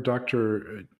 her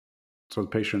doctor. So the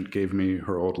patient gave me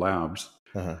her old labs.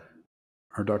 Uh-huh.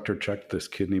 Her doctor checked this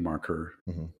kidney marker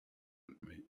mm-hmm.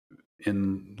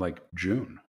 in like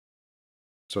June.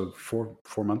 So 4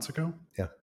 months ago? Yeah.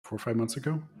 4 or 5 months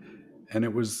ago. And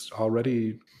it was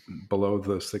already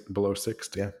below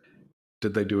 60. Yeah.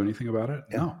 Did they do anything about it?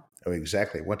 Yeah. No. Oh,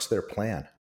 exactly. What's their plan?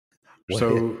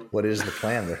 What is the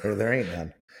plan? There ain't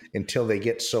none until they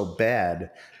get so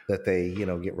bad that they,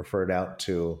 get referred out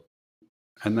to.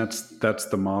 And that's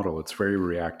the model. It's very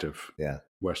reactive. Yeah.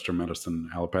 Western medicine,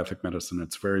 allopathic medicine.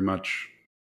 It's very much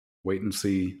wait and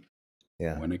see.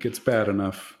 Yeah. When it gets bad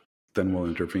enough, then we'll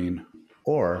intervene.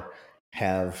 Or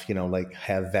have, like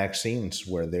have vaccines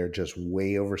where they're just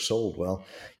way oversold. Well,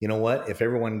 you know what? If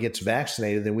everyone gets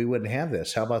vaccinated, then we wouldn't have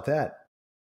this. How about that?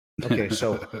 Okay,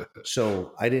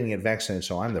 so I didn't get vaccinated,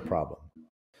 so I'm the problem.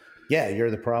 Yeah,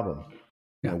 you're the problem.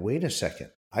 Yeah. Now, wait a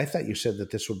second. I thought you said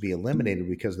that this would be eliminated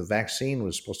because the vaccine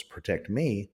was supposed to protect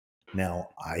me. Now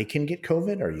I can get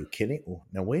COVID? Are you kidding?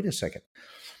 Now, wait a second.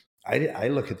 I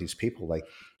look at these people like,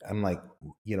 I'm like,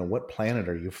 what planet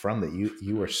are you from that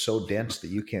you are so dense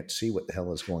that you can't see what the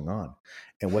hell is going on?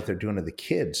 And what they're doing to the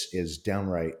kids is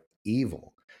downright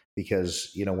evil.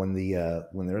 Because when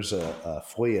there's a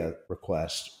FOIA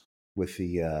request with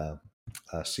the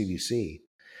CDC,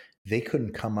 they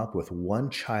couldn't come up with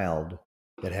one child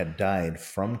that had died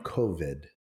from COVID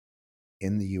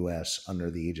in the U.S. under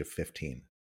the age of 15.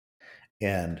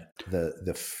 And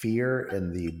the fear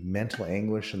and the mental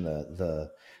anguish and the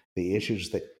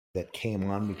issues that came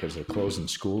on because they're closing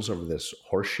schools over this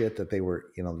horse shit that they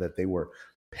were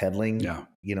peddling Yeah.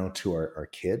 To our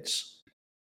kids.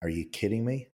 Are you kidding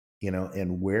me?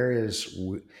 And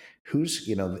who's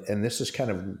and this is kind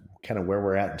of where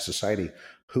we're at in society.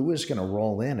 Who is going to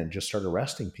roll in and just start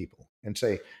arresting people and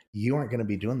say you aren't going to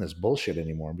be doing this bullshit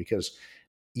anymore? Because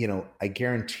I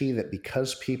guarantee that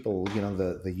because people,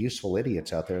 the useful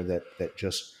idiots out there that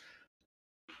just,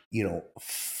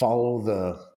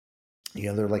 follow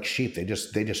they're like sheep. They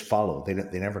just follow. They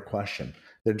never question.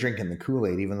 They're drinking the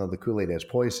Kool-Aid, even though the Kool-Aid has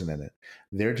poison in it.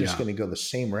 They're just going to go the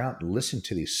same route and listen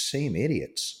to these same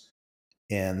idiots.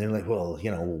 And they're like, well,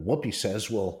 Whoopi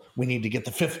says, well, we need to get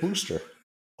the 5th booster.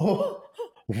 Oh,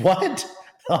 what?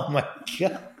 Oh my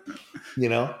God.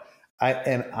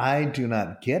 I do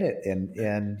not get it. And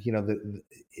the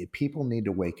people need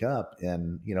to wake up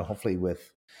and, hopefully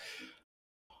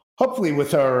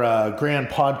with our grand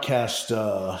podcast,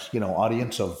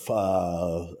 audience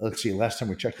of, let's see, last time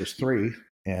we checked was 3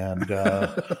 and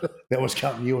that was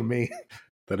counting you and me.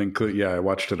 That I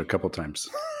watched it a couple times.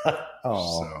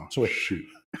 Oh, so shoot.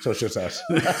 So it's just us.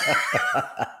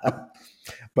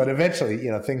 But eventually,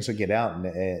 things will get out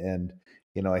and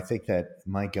I think that,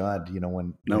 my God,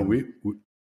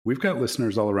 we've got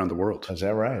listeners all around the world. Is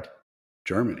that right?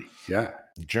 Germany. Yeah.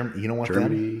 You know what?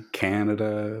 Germany,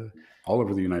 Canada, all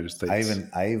over the United States.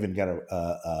 I even got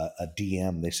a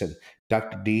DM. They said,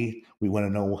 Dr. D, we want to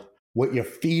know what you're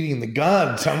feeding the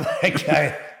guns. I'm like,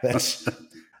 that's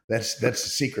the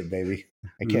secret, baby.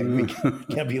 We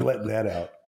can't be letting that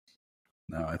out.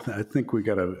 No, I think we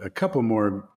got a couple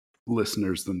more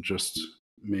listeners than just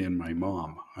me and my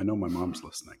mom. I know my mom's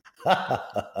listening.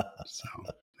 So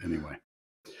anyway,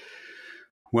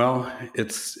 well,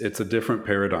 it's a different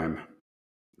paradigm.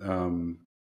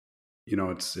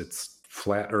 It's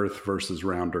flat Earth versus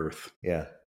round Earth. Yeah.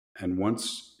 And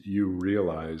once you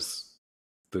realize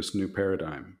this new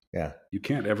paradigm, you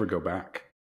can't ever go back.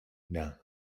 No.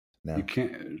 You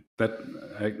can't.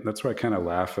 That's why I kind of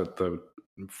laugh at the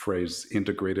phrase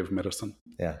integrative medicine.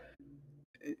 Yeah.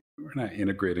 We're not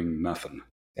integrating nothing.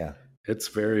 Yeah. It's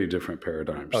very different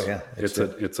paradigms. Oh yeah. It's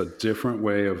a different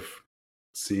way of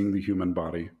seeing the human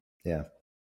body. Yeah.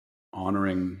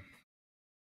 Honoring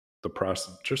the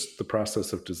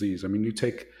process of disease. I mean, you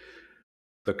take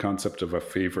the concept of a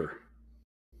fever.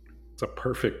 It's a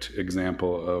perfect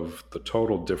example of the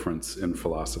total difference in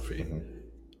philosophy.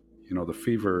 Mm-hmm. The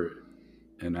fever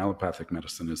in allopathic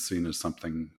medicine is seen as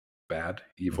something bad,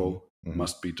 evil, mm-hmm.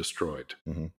 must be destroyed.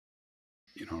 Mm-hmm.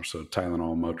 So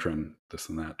Tylenol, Motrin, this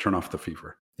and that, turn off the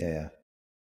fever. Yeah.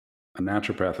 A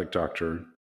naturopathic doctor,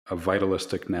 a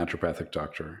vitalistic naturopathic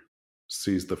doctor,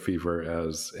 sees the fever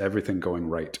as everything going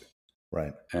right.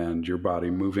 Right. And your body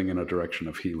moving in a direction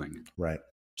of healing. Right.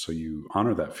 So you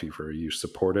honor that fever, you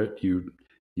support it, you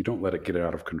don't let it get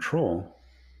out of control,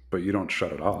 but you don't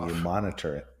shut it off. You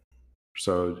monitor it.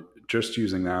 So just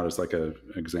using that as like an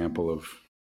example of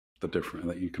the different,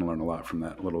 that you can learn a lot from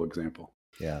that little example.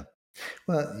 Yeah.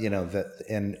 Well,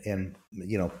 and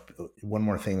one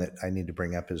more thing that I need to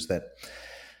bring up is that,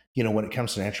 when it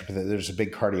comes to naturopathy, there's a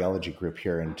big cardiology group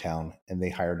here in town, and they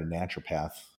hired a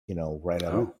naturopath, right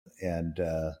out, and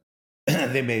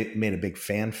they made a big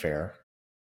fanfare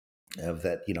of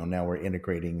that. Now we're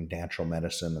integrating natural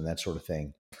medicine and that sort of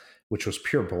thing, which was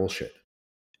pure bullshit.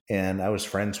 And I was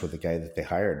friends with the guy that they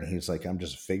hired, and he's like, "I'm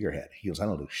just a figurehead." He goes, "I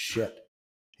don't do shit."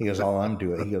 He goes, "All I'm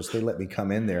doing," he goes, "they let me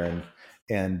come in there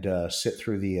and sit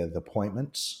through the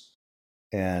appointments,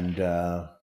 and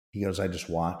he goes, I just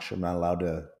watch. I'm not allowed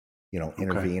to,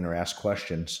 intervene or ask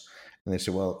questions." And they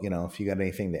said, "Well, if you got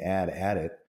anything to add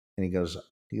it." And he goes,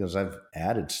 "I've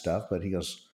added stuff," but he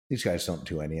goes, "These guys don't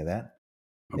do any of that."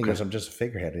 He Okay. goes, I'm just a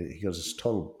figurehead. He goes, it's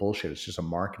total bullshit. It's just a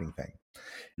marketing thing.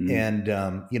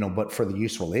 Mm. And, but for the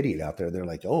useful idiot out there, they're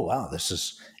like, oh, wow, this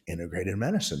is integrated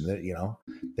medicine. That,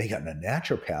 they got a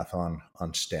naturopath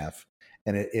on staff.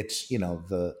 And it's,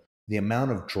 the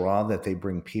amount of draw that they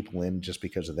bring people in just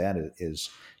because of that is,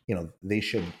 they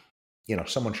should,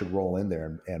 someone should roll in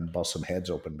there and bust some heads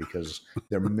open because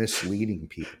they're misleading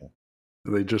people.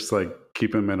 They just like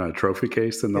keep him in a trophy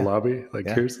case in the Yeah. lobby. Like,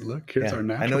 Yeah. here's our I know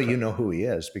natural. you know who he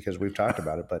is because we've talked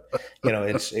about it, but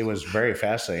it was very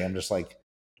fascinating. I'm just like,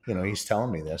 he's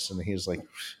telling me this, and he's like,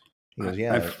 he goes,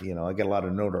 yeah, I've I get a lot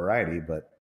of notoriety, but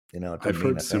it doesn't I've mean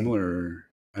heard a thing. similar.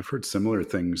 I've heard similar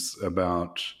things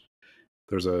about.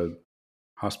 There's a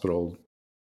hospital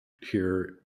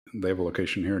here. They have a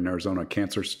location here in Arizona.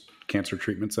 Cancer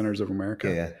Treatment Centers of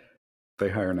America. Yeah, They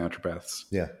hire naturopaths,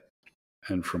 yeah,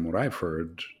 and from what I've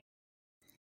heard,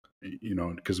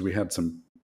 because we had some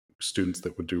students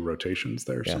that would do rotations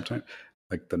there yeah, sometimes,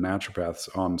 like the naturopaths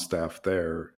on staff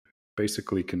there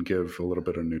basically can give a little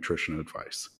bit of nutrition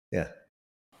advice yeah.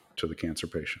 to the cancer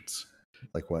patients.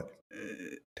 Like what?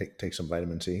 Take some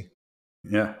vitamin C.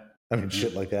 Yeah. I mean,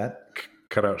 shit like that.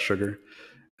 Cut out sugar.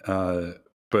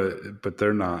 But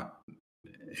they're not,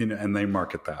 and they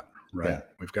market that, right? Yeah.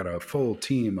 We've got a full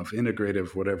team of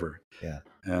integrative whatever. Yeah.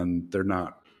 And they're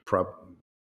not I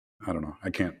don't know. I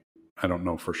don't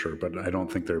know for sure, but I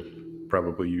don't think they're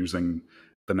probably using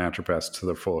the naturopaths to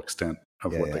the full extent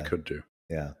of what they could do.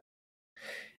 Yeah.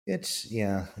 It's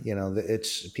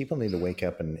it's people need to wake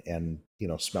up and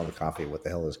smell the coffee. What the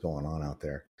hell is going on out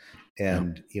there?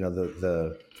 And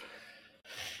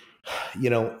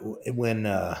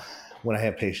when I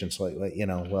have patients like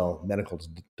medical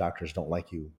doctors don't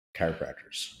like you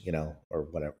chiropractors, or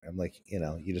whatever. I'm like,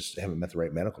 you just haven't met the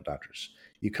right medical doctors.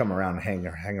 You come around and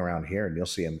hang around here, and you'll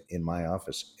see them in my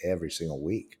office every single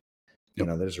week.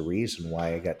 Yep. There's a reason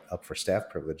why I got up for staff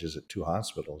privileges at 2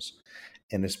 hospitals,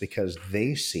 and it's because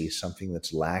they see something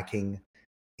that's lacking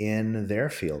in their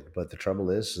field. But the trouble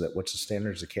is that what's the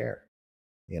standards of care?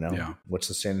 What's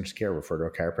the standards of care? Refer to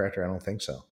a chiropractor? I don't think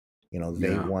so.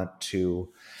 They want to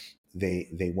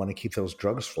they want to keep those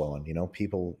drugs flowing.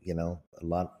 People, a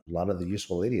lot of the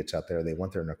useful idiots out there, they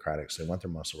want their narcotics, they want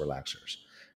their muscle relaxers.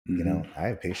 Mm-hmm. I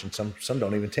have patients, some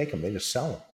don't even take them, they just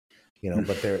sell them.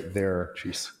 But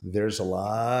there's a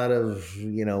lot of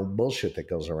bullshit that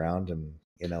goes around, and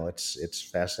it's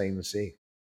fascinating to see.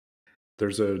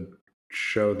 There's a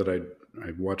show that I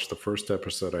watched the first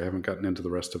episode. I haven't gotten into the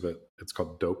rest of it. It's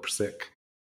called Dopesick.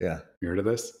 Yeah, you heard of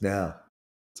this? No.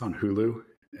 It's on Hulu.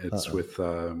 It's with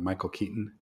Michael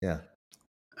Keaton. Yeah.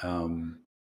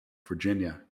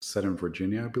 Virginia, set in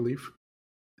Virginia, I believe,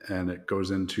 and it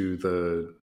goes into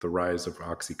the rise of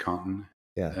OxyContin.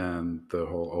 Yeah. And the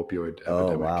whole opioid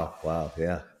epidemic. Oh, wow.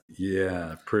 Yeah.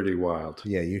 Yeah, pretty wild.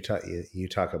 Yeah, you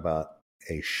talk about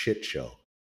a shit show.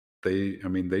 They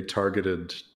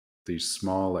targeted these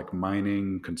small, like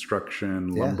mining,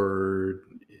 construction, lumber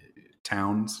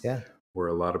towns. Yeah. Where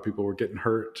a lot of people were getting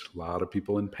hurt, a lot of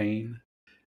people in pain.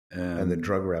 And the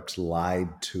drug reps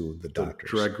lied to the doctors.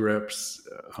 The drug reps,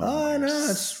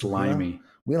 it's slimy.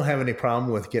 We don't have any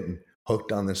problem with getting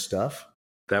hooked on this stuff.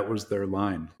 That was their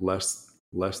line. Less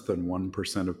than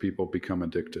 1% of people become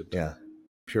addicted. Yeah,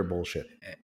 pure bullshit.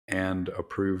 And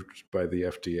approved by the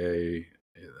FDA.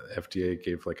 FDA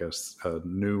gave like a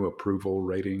new approval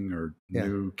rating or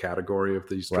new category of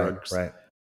these drugs. Right.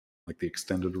 Like the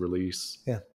extended release.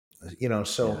 Yeah. That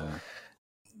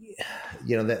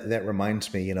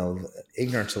reminds me,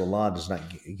 ignorance of the law does not,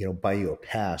 buy you a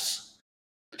pass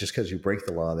just because you break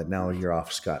the law that now you're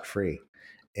off scot-free.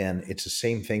 And it's the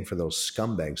same thing for those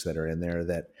scumbags that are in there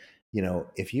that,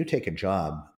 if you take a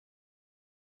job,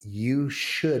 you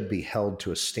should be held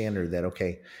to a standard that,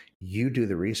 okay, you do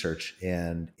the research.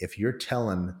 And if you're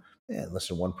telling less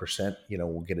than 1%,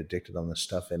 will get addicted on this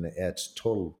stuff, and it's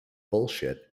total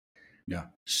bullshit. Yeah.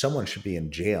 Someone should be in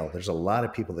jail. There's a lot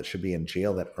of people that should be in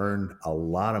jail that earned a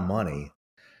lot of money,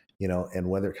 and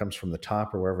whether it comes from the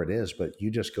top or wherever it is, but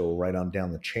you just go right on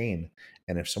down the chain.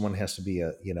 And if someone has to be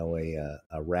a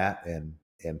rat and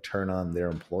turn on their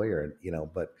employer,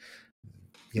 but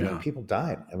people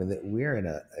died. I mean, we're in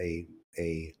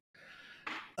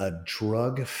a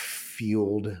drug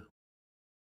fueled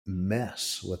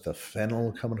mess with the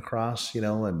fentanyl coming across, and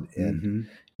mm-hmm.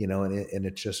 And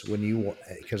it's just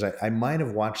because I might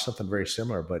have watched something very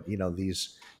similar, but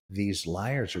these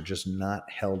liars are just not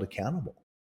held accountable.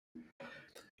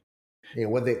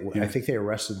 I think they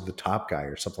arrested the top guy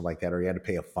or something like that, or he had to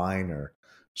pay a fine or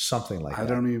something like that. I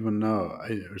don't even know.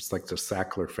 It's like the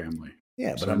Sackler family.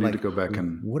 Yeah, so but I need to go back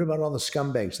and. What about all the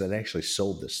scumbags that actually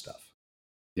sold this stuff?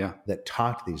 Yeah. that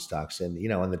talk to these docs. And,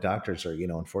 and the doctors are,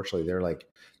 unfortunately, they're like,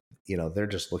 they're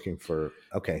just looking for,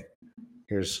 okay,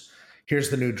 here's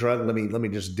the new drug. Let me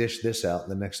just dish this out.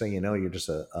 And the next thing you know, you're just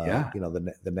Yeah.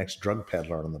 the next drug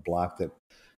peddler on the block that,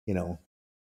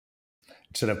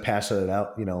 instead of passing it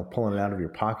out, pulling it out of your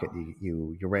pocket,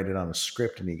 you write it on a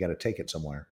script and you got to take it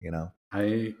somewhere,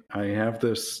 I have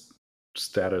this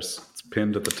status. It's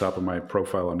pinned at the top of my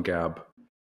profile on Gab,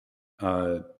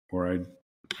 where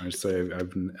I say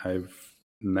I've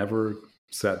never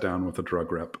sat down with a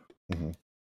drug rep. Mm-hmm.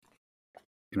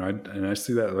 And I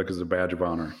see that like as a badge of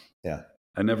honor. Yeah.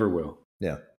 I never will.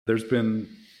 Yeah.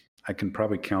 I can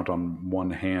probably count on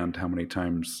one hand how many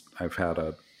times I've had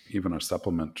even a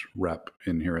supplement rep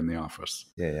in here in the office.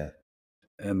 Yeah. Yeah.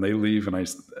 And they leave, and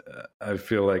I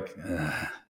feel like I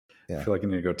feel like I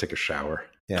need to go take a shower.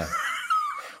 Yeah.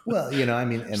 Well,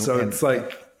 it's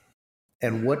like,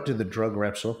 and what do the drug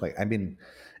reps look like? I mean,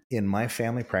 in my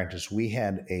family practice, we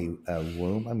had a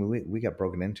room. I mean, we got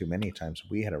broken into many times.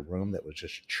 We had a room that was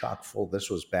just chock full. This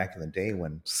was back in the day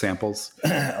when samples.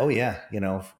 Oh yeah,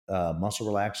 muscle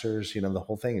relaxers. The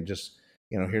whole thing. And just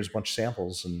here's a bunch of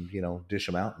samples, and dish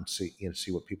them out and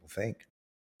see what people think.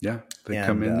 Yeah, they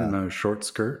come in a short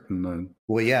skirt and.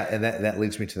 Well, yeah, and that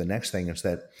leads me to the next thing is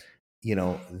that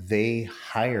they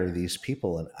hire these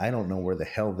people, and I don't know where the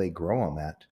hell they grow them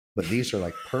at, but these are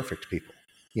like perfect people.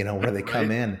 Where they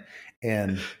come in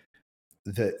and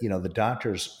the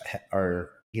doctors are,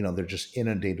 they're just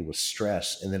inundated with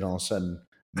stress. And then all of a sudden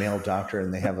male doctor,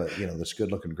 and they have this good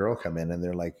looking girl come in, and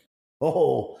they're like,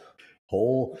 oh,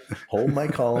 hold my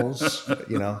calls,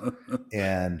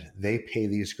 and they pay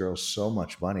these girls so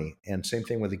much money. And same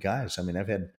thing with the guys. I mean,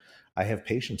 I have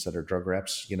patients that are drug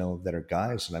reps, that are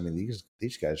guys. And I mean,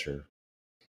 these guys are,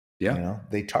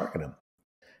 they target them.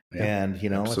 Yeah, and,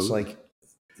 absolutely. It's like,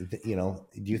 do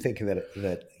you think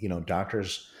that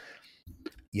doctors,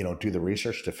 do the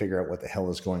research to figure out what the hell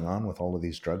is going on with all of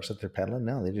these drugs that they're peddling?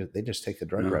 No, they just take the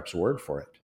drug rep's word for it.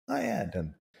 Oh yeah,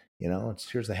 done.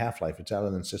 Here's the half-life. It's out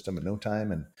of the system in no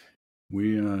time. And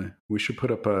we should put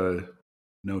up a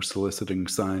no soliciting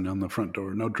sign on the front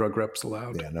door. No drug reps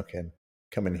allowed. Yeah, no kidding.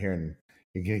 Come in here and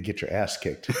you're gonna get your ass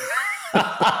kicked.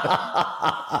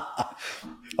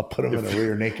 I'll put them in a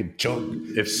rear naked choke.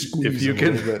 If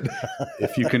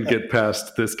you can get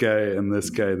past this guy and this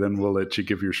guy, then we'll let you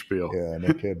give your spiel. Yeah,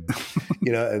 no kidding.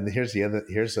 And here's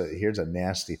a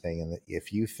nasty thing. And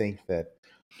if you think that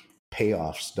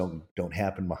payoffs don't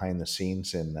happen behind the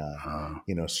scenes in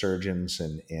surgeons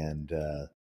and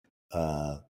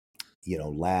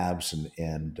labs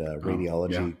and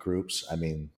radiology groups, I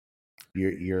mean,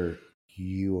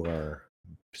 you are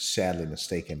sadly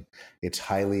mistaken. It's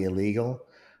highly illegal.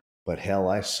 But hell,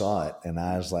 I saw it, and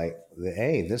I was like,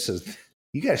 "Hey,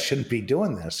 you guys shouldn't be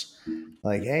doing this."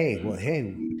 Like, hey,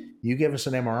 you give us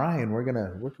an MRI, and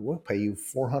we'll pay you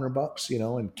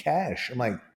 $400, in cash. I'm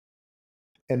like,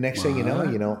 and next thing you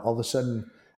know, all of a sudden,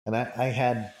 and I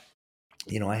had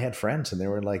friends, and they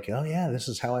were like, "Oh yeah, this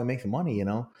is how I make the money,"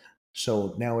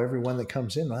 So now everyone that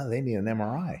comes in, they need an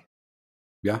MRI.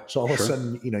 Yeah. So all of a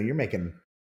sudden, you're making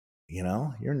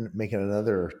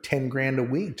another $10,000 a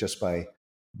week just by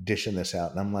dishing this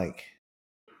out. And I'm like,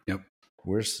 yep,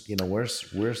 where's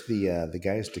the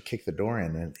guys to kick the door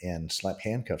in and slap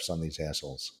handcuffs on these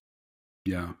assholes?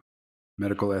 Yeah.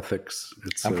 Medical ethics.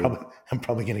 I'm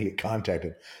probably going to get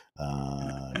contacted.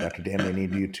 Dr. Dan, we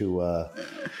need you to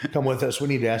come with us. We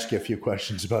need to ask you a few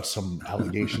questions about some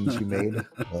allegations you made.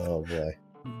 Oh boy.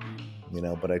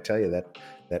 But I tell you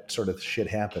that sort of shit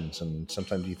happens. And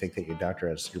sometimes you think that your doctor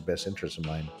has your best interest in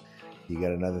mind. You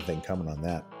got another thing coming on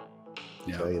that.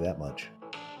 Yeah. I'll tell you that much.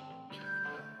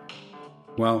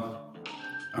 Well,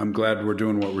 I'm glad we're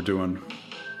doing what we're doing.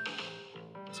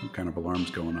 Some kind of alarm's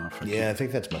going off. I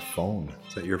think that's my phone.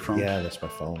 Is that your phone? Yeah, that's my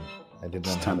phone. I didn't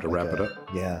know. It's time to wrap it up.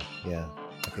 Yeah.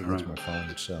 I think that's my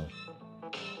phone. So.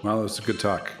 Well, it's a good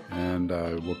talk, and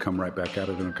we'll come right back at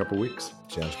it in a couple weeks.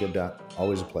 Sounds good, Doc.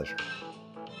 Always a pleasure.